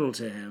are brutal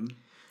to him.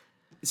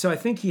 So I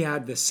think he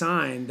had the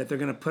sign that they're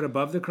going to put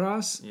above the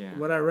cross. Yeah.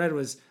 What I read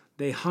was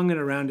they hung it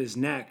around his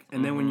neck.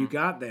 And then when you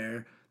got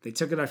there, they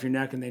took it off your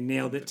neck and they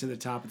nailed it to the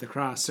top of the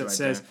cross. So it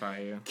says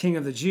King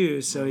of the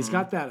Jews. So he's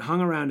got that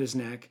hung around his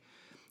neck.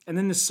 And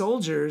then the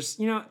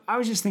soldiers, I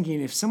was just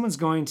thinking, if someone's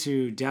going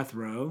to death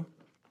row,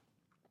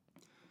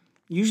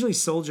 usually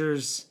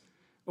soldiers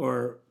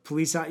or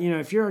police,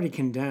 if you're already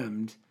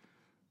condemned,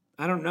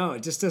 I don't know.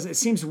 It just doesn't. It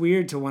seems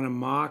weird to want to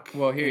mock.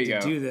 Well, here you go.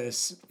 Do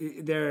this.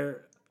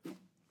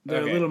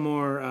 they're Okay. a little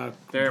more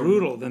They're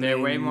brutal than they're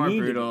they way more need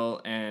to be.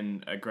 brutal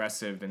and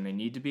aggressive than they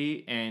need to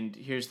be. And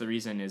here's the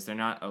reason: is they're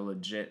not a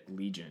legit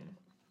legion.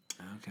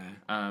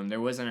 Okay. There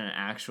wasn't an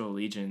actual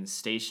legion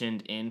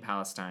stationed in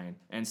Palestine,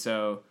 and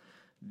so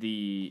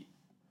the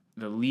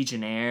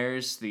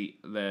legionnaires,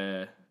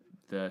 the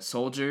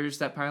soldiers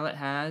that Pilate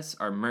has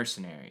are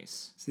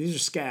mercenaries. So these are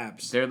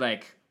scabs. They're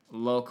like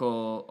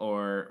local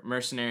or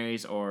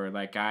mercenaries or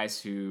like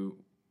guys who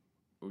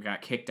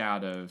got kicked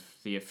out of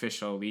the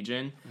official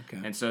legion.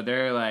 Okay. And so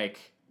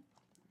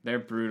they're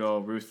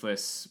brutal,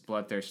 ruthless,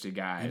 bloodthirsty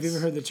guys. Have you ever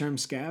heard the term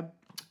scab?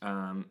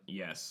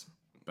 Yes.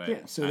 But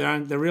Yeah, so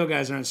the real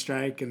guys are on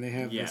strike and they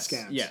have Yes, the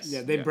scabs. yes,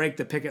 Yeah, they yeah. break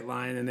the picket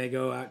line and they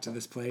go out to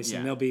this place Yeah.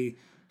 and they'll be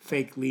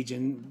fake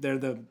legion. They're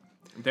the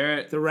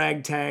they're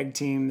ragtag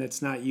team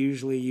that's not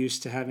usually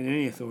used to having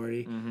any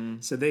authority. Mm-hmm.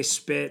 So they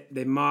spit,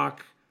 they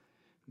mock,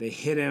 they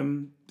hit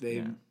him,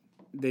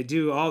 they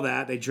do all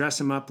that. They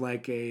dress him up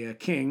like a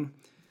king.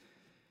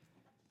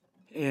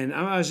 And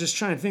I was just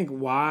trying to think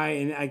why,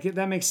 and I get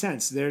that makes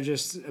sense. They're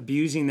just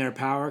abusing their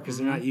power because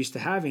they're not used to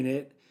having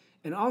it.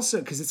 And also,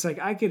 because it's like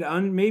I could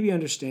maybe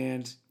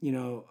understand,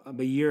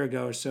 a year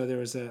ago or so, there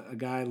was a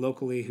guy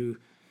locally who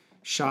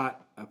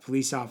shot a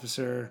police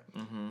officer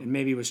and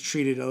maybe was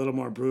treated a little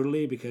more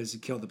brutally because he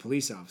killed the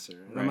police officer.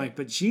 And I'm Right. like,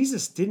 but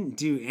Jesus didn't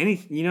do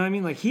anything. You know what I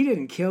mean? Like, he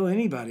didn't kill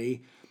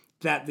anybody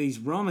that these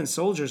Roman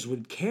soldiers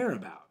would care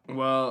about.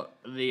 Well,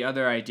 the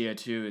other idea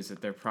too is that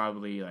they're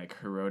probably like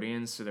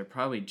Herodians, so they're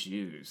probably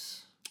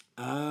Jews.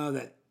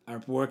 That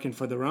are working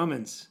for the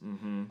Romans.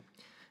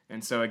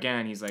 And so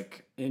again, he's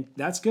like And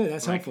that's good.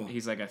 That's helpful.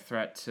 he's like a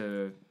threat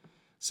to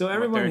So what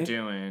everyone, they're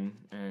doing,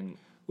 and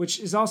which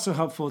is also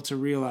helpful to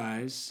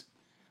realize,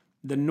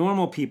 the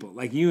normal people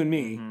like you and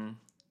me,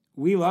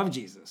 we love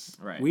Jesus.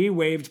 Right. We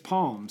waved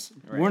palms.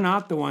 Right. We're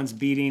not the ones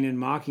beating and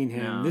mocking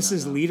him. No, This no,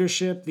 is no.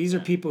 leadership. These are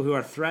people who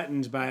are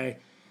threatened by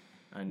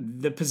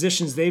the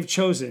positions they've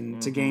chosen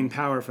to gain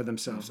power for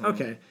themselves.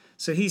 Okay,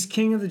 so he's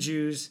king of the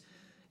Jews,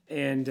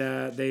 and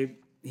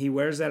he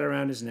wears that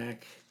around his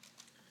neck.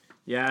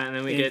 yeah, and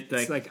then we And get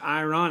it's like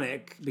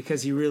ironic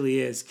because he really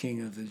is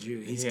king of the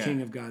Jews. He's Yeah.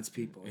 king of God's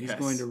people. He's Yes.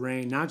 going to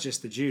reign not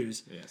just the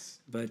Jews, yes.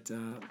 but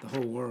the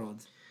whole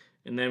world.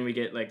 And then we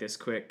get like this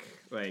quick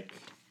like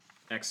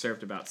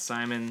excerpt about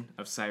Simon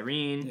of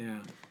Cyrene, Yeah.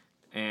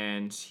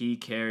 and he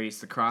carries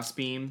the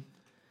crossbeam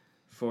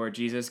for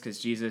Jesus because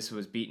Jesus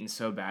was beaten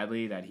so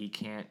badly that he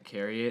can't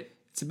carry it.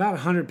 It's about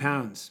 100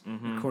 pounds,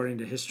 according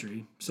to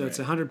history. So it's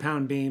a Right.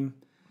 100-pound beam.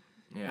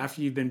 Yeah.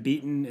 After you've been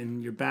beaten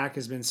and your back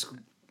has been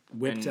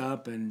whipped And-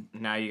 up and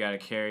Now you got to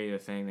carry the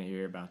thing that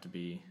you're about to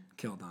be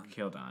killed on.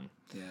 killed on,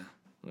 Yeah.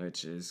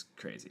 which is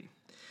crazy.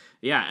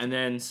 Yeah, and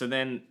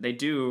then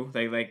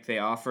they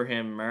offer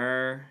him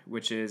myrrh,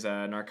 which is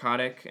a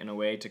narcotic and a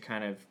way to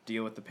kind of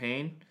deal with the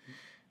pain,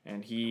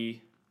 and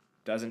he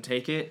doesn't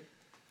take it,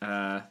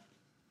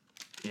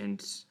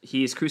 and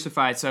he is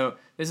crucified. So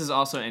this is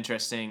also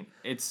interesting.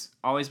 It's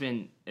always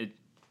been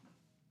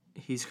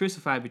he's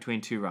crucified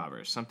between two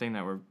robbers, something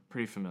that we're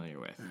pretty familiar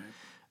with.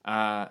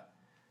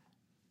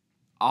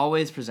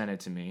 Always presented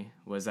to me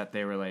was that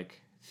they were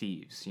like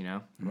thieves,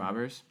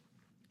 robbers.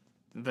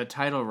 The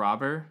title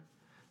robber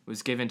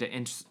was given to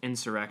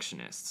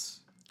insurrectionists,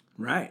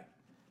 Right.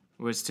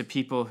 was to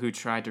people who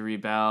tried to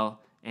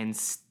rebel and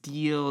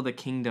steal the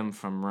kingdom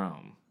from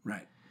Rome.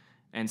 Right.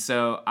 And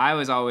so I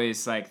was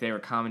always like they were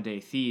common day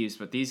thieves,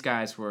 but these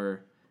guys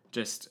were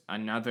just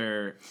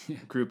another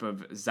group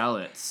of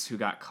zealots who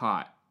got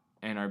caught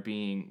and are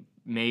being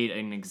made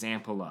an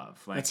example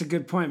of. Like, That's a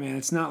good point, man.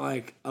 It's not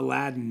like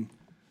Aladdin,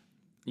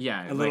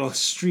 yeah, a little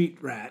street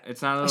rat.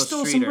 It's not a I little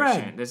stole street some bread.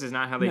 urchin. This is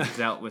not how they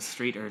dealt with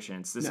street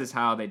urchins. This is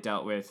how they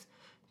dealt with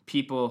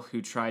people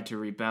who tried to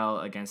rebel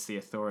against the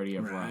authority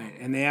of Right. Rome.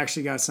 And they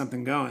actually got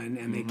something going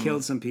and they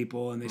killed some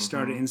people and they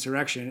started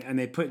insurrection and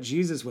they put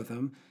Jesus with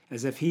them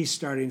as if he's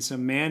starting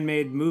some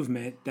man-made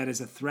movement that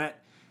is a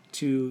threat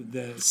to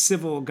the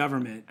civil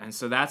government. And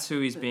so that's who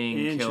he's being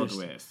killed Interesting.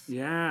 with.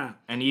 Yeah.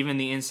 And even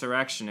the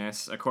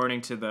insurrectionists,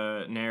 according to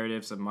the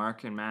narratives of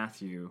Mark and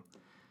Matthew,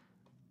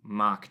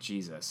 mock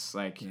Jesus.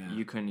 Like,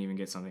 you couldn't even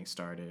get something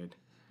started.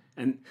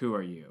 And Who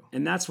are you?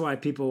 And that's why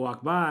people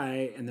walk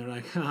by and they're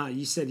like,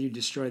 you said you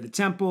destroy the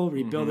temple,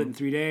 rebuild it in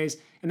 3 days.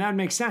 And that would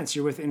make sense.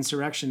 You're with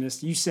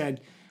insurrectionists.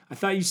 I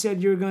thought you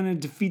said you were going to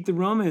defeat the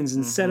Romans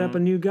and set up a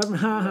new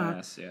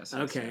government. Yes.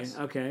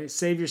 Okay.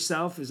 Save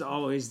yourself is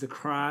always the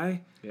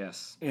cry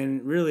Yes.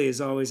 and really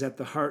is always at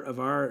the heart of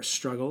our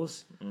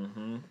struggles.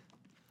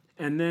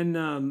 And then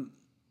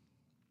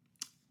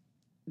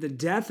the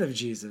death of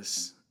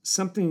Jesus,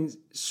 something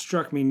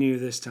struck me new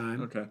this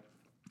time. Okay.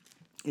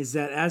 Is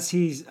that as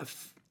he's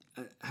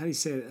how do you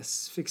say it?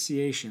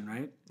 Asphyxiation,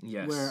 right?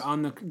 Yes. Where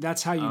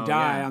that's how you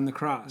die yeah. on the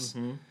cross.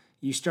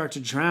 You start to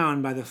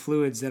drown by the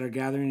fluids that are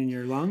gathering in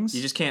your lungs.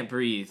 You just can't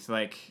breathe.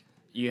 Like,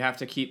 you have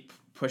to keep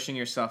pushing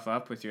yourself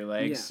up with your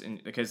legs,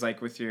 and because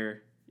like with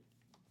your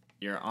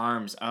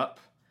arms up,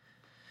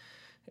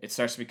 it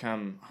starts to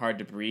become hard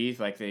to breathe.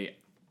 Like the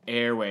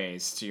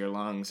airways to your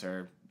lungs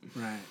are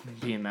Right.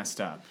 being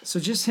messed up. So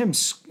just him,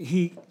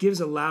 he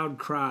gives a loud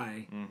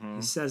cry.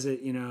 He says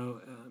it,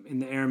 in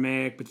the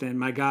Aramaic, but then,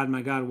 my God,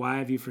 why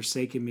have you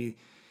forsaken me?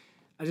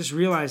 I just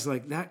realized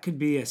like that could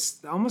be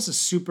almost a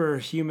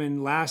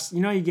superhuman last,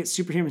 you get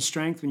superhuman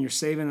strength when you're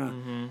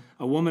saving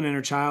a woman and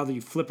her child, and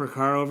you flip her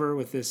car over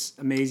with this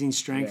amazing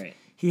strength. Right.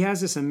 He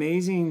has this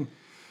amazing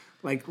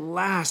like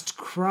last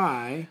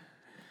cry.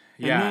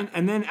 Yeah.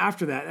 And then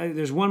after that,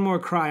 there's one more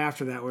cry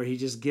after that where he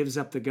just gives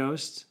up the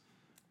ghost,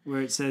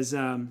 where it says,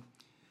 and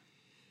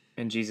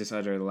Jesus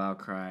uttered a loud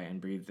cry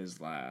and breathed his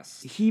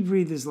last. he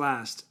breathed his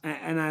last.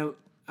 And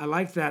I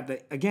like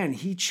that again,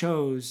 he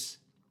chose,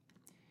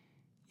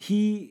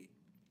 he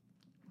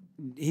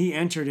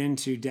entered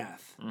into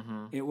death.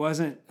 It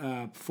wasn't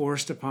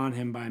forced upon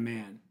him by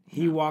man.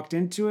 He walked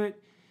into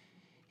it.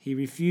 He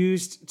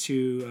refused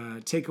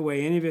to take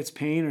away any of its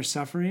pain or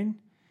suffering.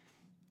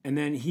 And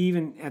then he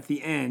even, at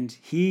the end,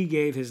 he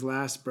gave his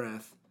last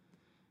breath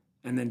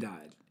and then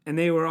died. And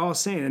they were all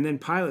saying, and then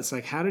Pilate's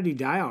like, how did he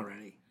die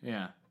already?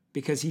 Yeah.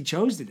 Because he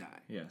chose to die.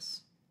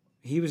 Yes.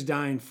 He was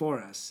dying for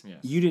us. Yes.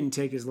 You didn't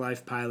take his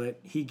life, Pilate.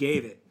 He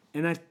gave it.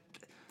 And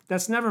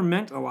that's never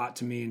meant a lot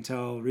to me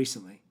until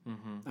recently.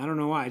 I don't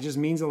know why. It just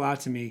means a lot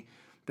to me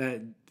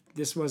that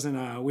this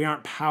wasn't we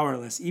aren't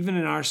powerless. Even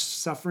in our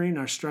suffering,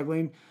 our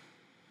struggling,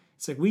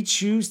 it's like we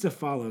choose to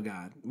follow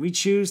God. We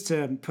choose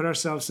to put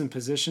ourselves in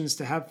positions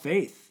to have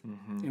faith.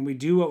 And we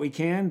do what we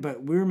can,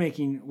 but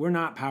we're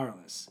not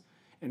powerless.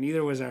 And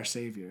neither was our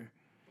Savior.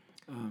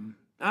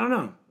 I don't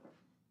know.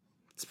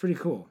 It's pretty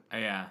cool.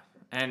 Yeah.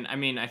 And I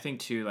mean, I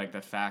think too, like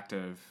the fact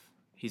of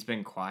he's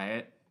been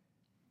quiet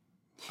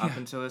up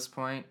until this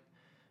point,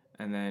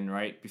 and then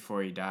right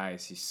before he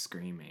dies, he's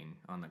screaming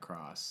on the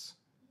cross.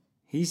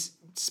 He's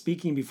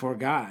speaking before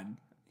God.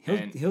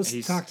 He'll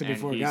talk to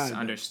before God. He's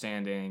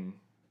understanding,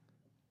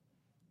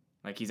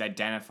 like he's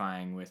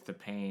identifying with the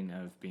pain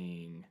of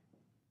being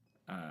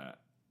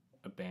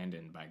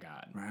abandoned by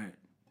God. Right.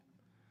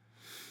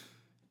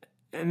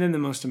 And then the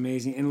most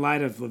amazing, in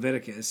light of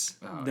Leviticus,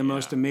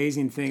 most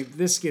amazing thing,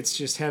 this gets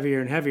just heavier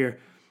and heavier.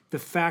 The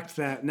fact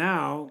that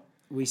now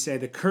we say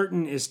the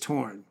curtain is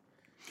torn.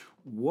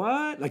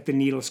 What? Like the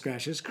needle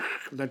scratches.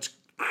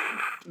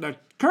 The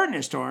curtain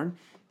is torn.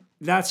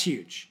 That's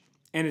huge.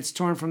 And it's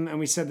torn from, and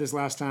we said this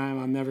last time,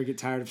 I'll never get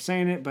tired of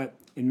saying it, but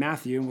in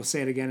Matthew, and we'll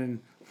say it again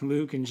in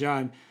Luke and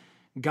John,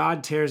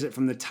 God tears it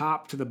from the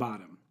top to the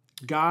bottom.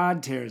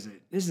 God tears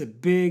it. This is a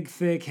big,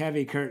 thick,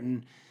 heavy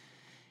curtain.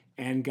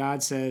 And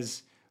God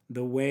says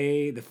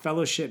the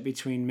fellowship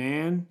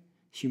between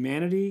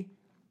humanity,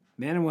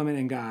 man and woman,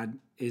 and God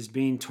is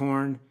being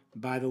torn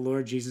by the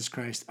Lord Jesus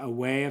Christ. A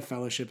way of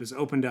fellowship is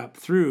opened up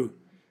through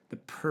the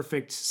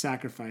perfect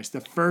sacrifice,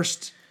 the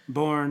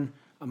firstborn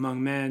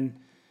among men.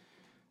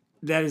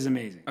 That is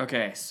amazing.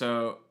 Okay,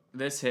 so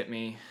this hit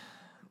me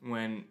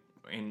when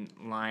in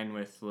line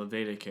with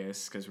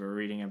Leviticus, because we're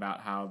reading about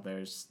how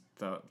there's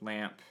the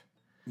lamp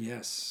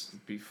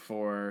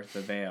before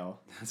the veil.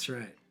 That's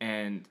right.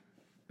 And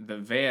the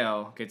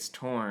veil gets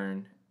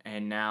torn,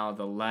 and now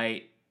the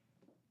light,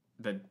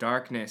 the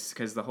darkness,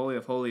 because the Holy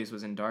of Holies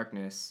was in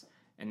darkness,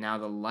 and now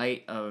the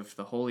light of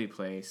the holy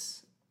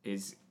place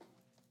is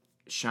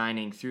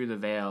shining through the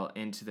veil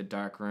into the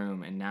dark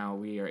room, and now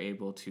we are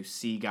able to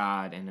see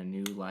God in a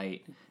new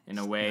light in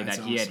a way that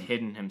he had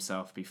hidden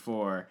himself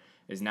before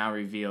is now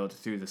revealed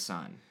through the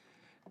Son.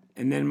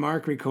 And then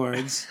Mark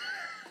records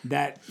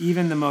that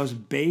even the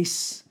most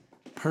base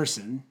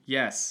person,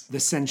 the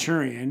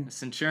centurion,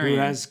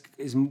 who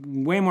is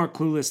way more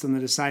clueless than the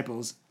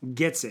disciples,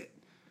 gets it.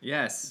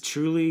 Yes.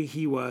 Truly,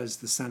 he was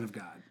the Son of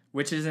God.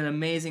 Which is an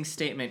amazing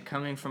statement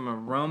coming from a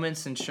Roman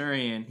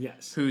centurion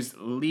whose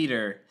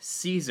leader,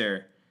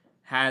 Caesar,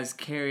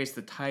 carries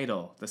the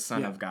title, the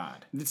Son of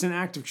God. It's an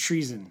act of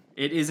treason.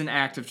 It is an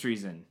act of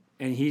treason.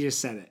 And he just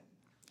said it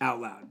out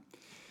loud.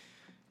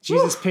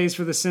 Jesus pays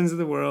for the sins of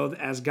the world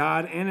as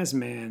God and as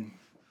man.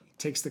 He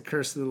takes the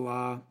curse of the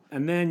law.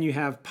 And then you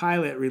have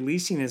Pilate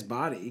releasing his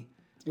body,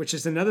 which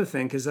is another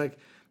thing, because like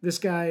this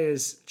guy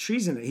is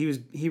treasonous.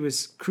 He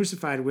was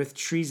crucified with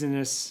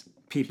treasonous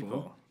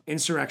people.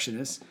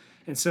 Insurrectionists.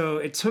 And so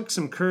it took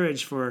some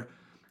courage for,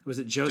 was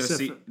it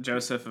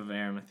Joseph of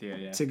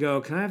Arimathea, to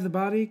go, can I have the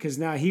body? Because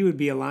now he would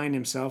be aligned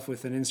himself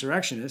with an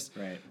insurrectionist.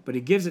 Right. But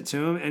he gives it to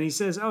him, and he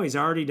says, oh, he's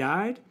already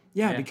died?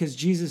 Yeah, because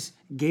Jesus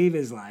gave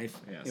his life.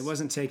 Yes. It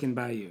wasn't taken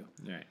by you.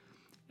 Right.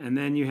 And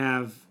then you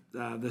have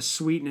the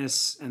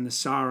sweetness and the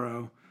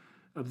sorrow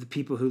of the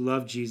people who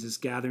love Jesus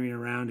gathering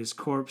around his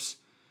corpse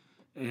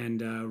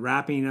and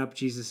wrapping up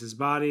Jesus'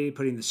 body,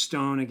 putting the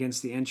stone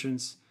against the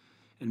entrance.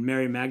 And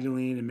Mary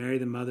Magdalene and Mary,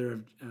 the mother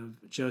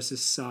of Joseph,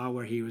 saw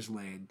where he was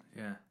laid.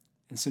 Yeah.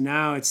 And so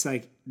now it's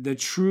like the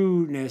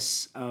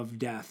trueness of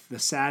death, the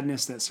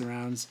sadness that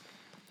surrounds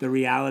the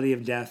reality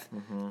of death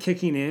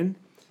kicking in.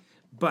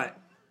 But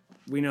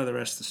we know the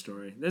rest of the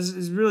story. This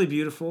is really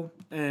beautiful.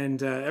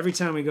 And every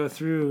time we go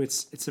through,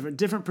 it's a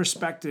different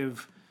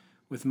perspective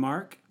with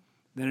Mark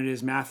than it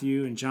is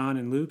Matthew and John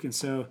and Luke. And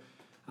so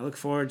I look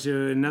forward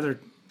to another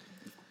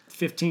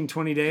 15,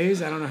 20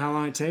 days. I don't know how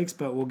long it takes,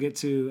 but we'll get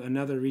to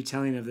another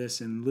retelling of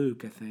this in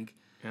Luke, I think.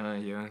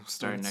 Yeah,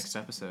 start next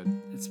episode.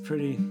 It's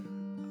pretty...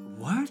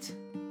 What?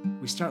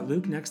 We start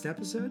Luke next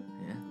episode?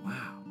 Yeah.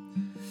 Wow.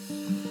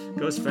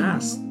 Goes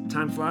fast.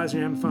 Time flies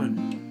when you're having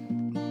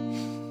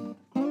fun.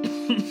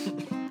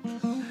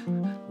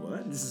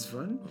 What? This is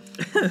fun?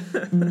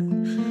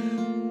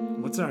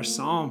 What's our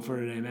psalm for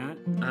today, Matt?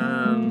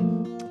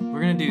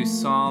 We're going to do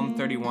Psalm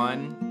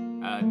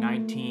 31,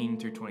 19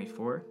 through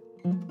 24.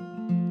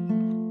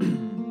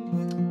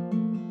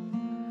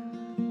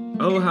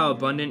 Oh, how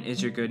abundant is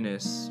your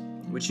goodness,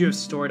 which you have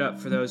stored up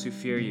for those who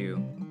fear you,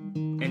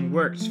 and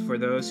worked for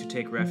those who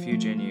take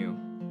refuge in you.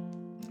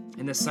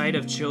 In the sight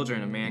of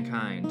children of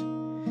mankind,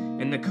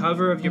 in the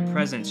cover of your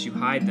presence you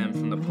hide them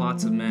from the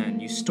plots of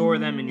men. You store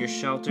them in your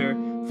shelter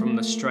from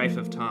the strife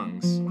of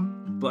tongues.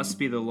 Blessed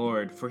be the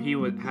Lord, for he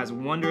has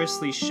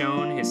wondrously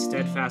shown his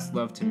steadfast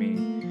love to me.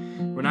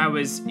 When I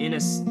was in a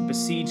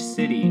besieged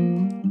city,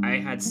 I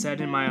had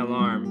said in my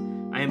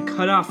alarm, I am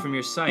cut off from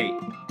your sight.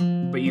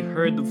 But you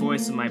heard the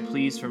voice of my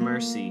pleas for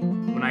mercy,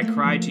 when I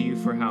cried to you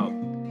for help.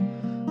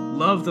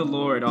 Love the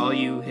Lord, all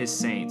you his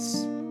saints.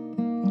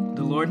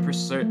 The Lord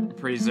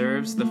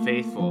preserves the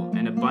faithful,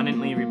 and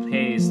abundantly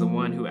repays the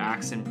one who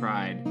acts in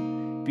pride.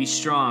 Be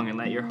strong, and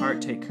let your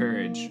heart take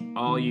courage,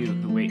 all you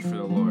who wait for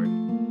the Lord.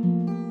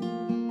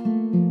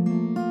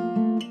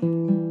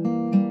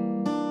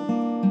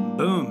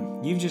 Boom.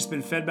 You've just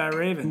been fed by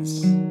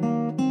ravens.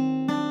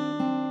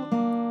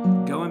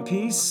 Go in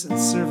peace and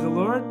serve the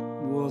Lord.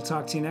 We'll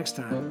talk to you next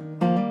time.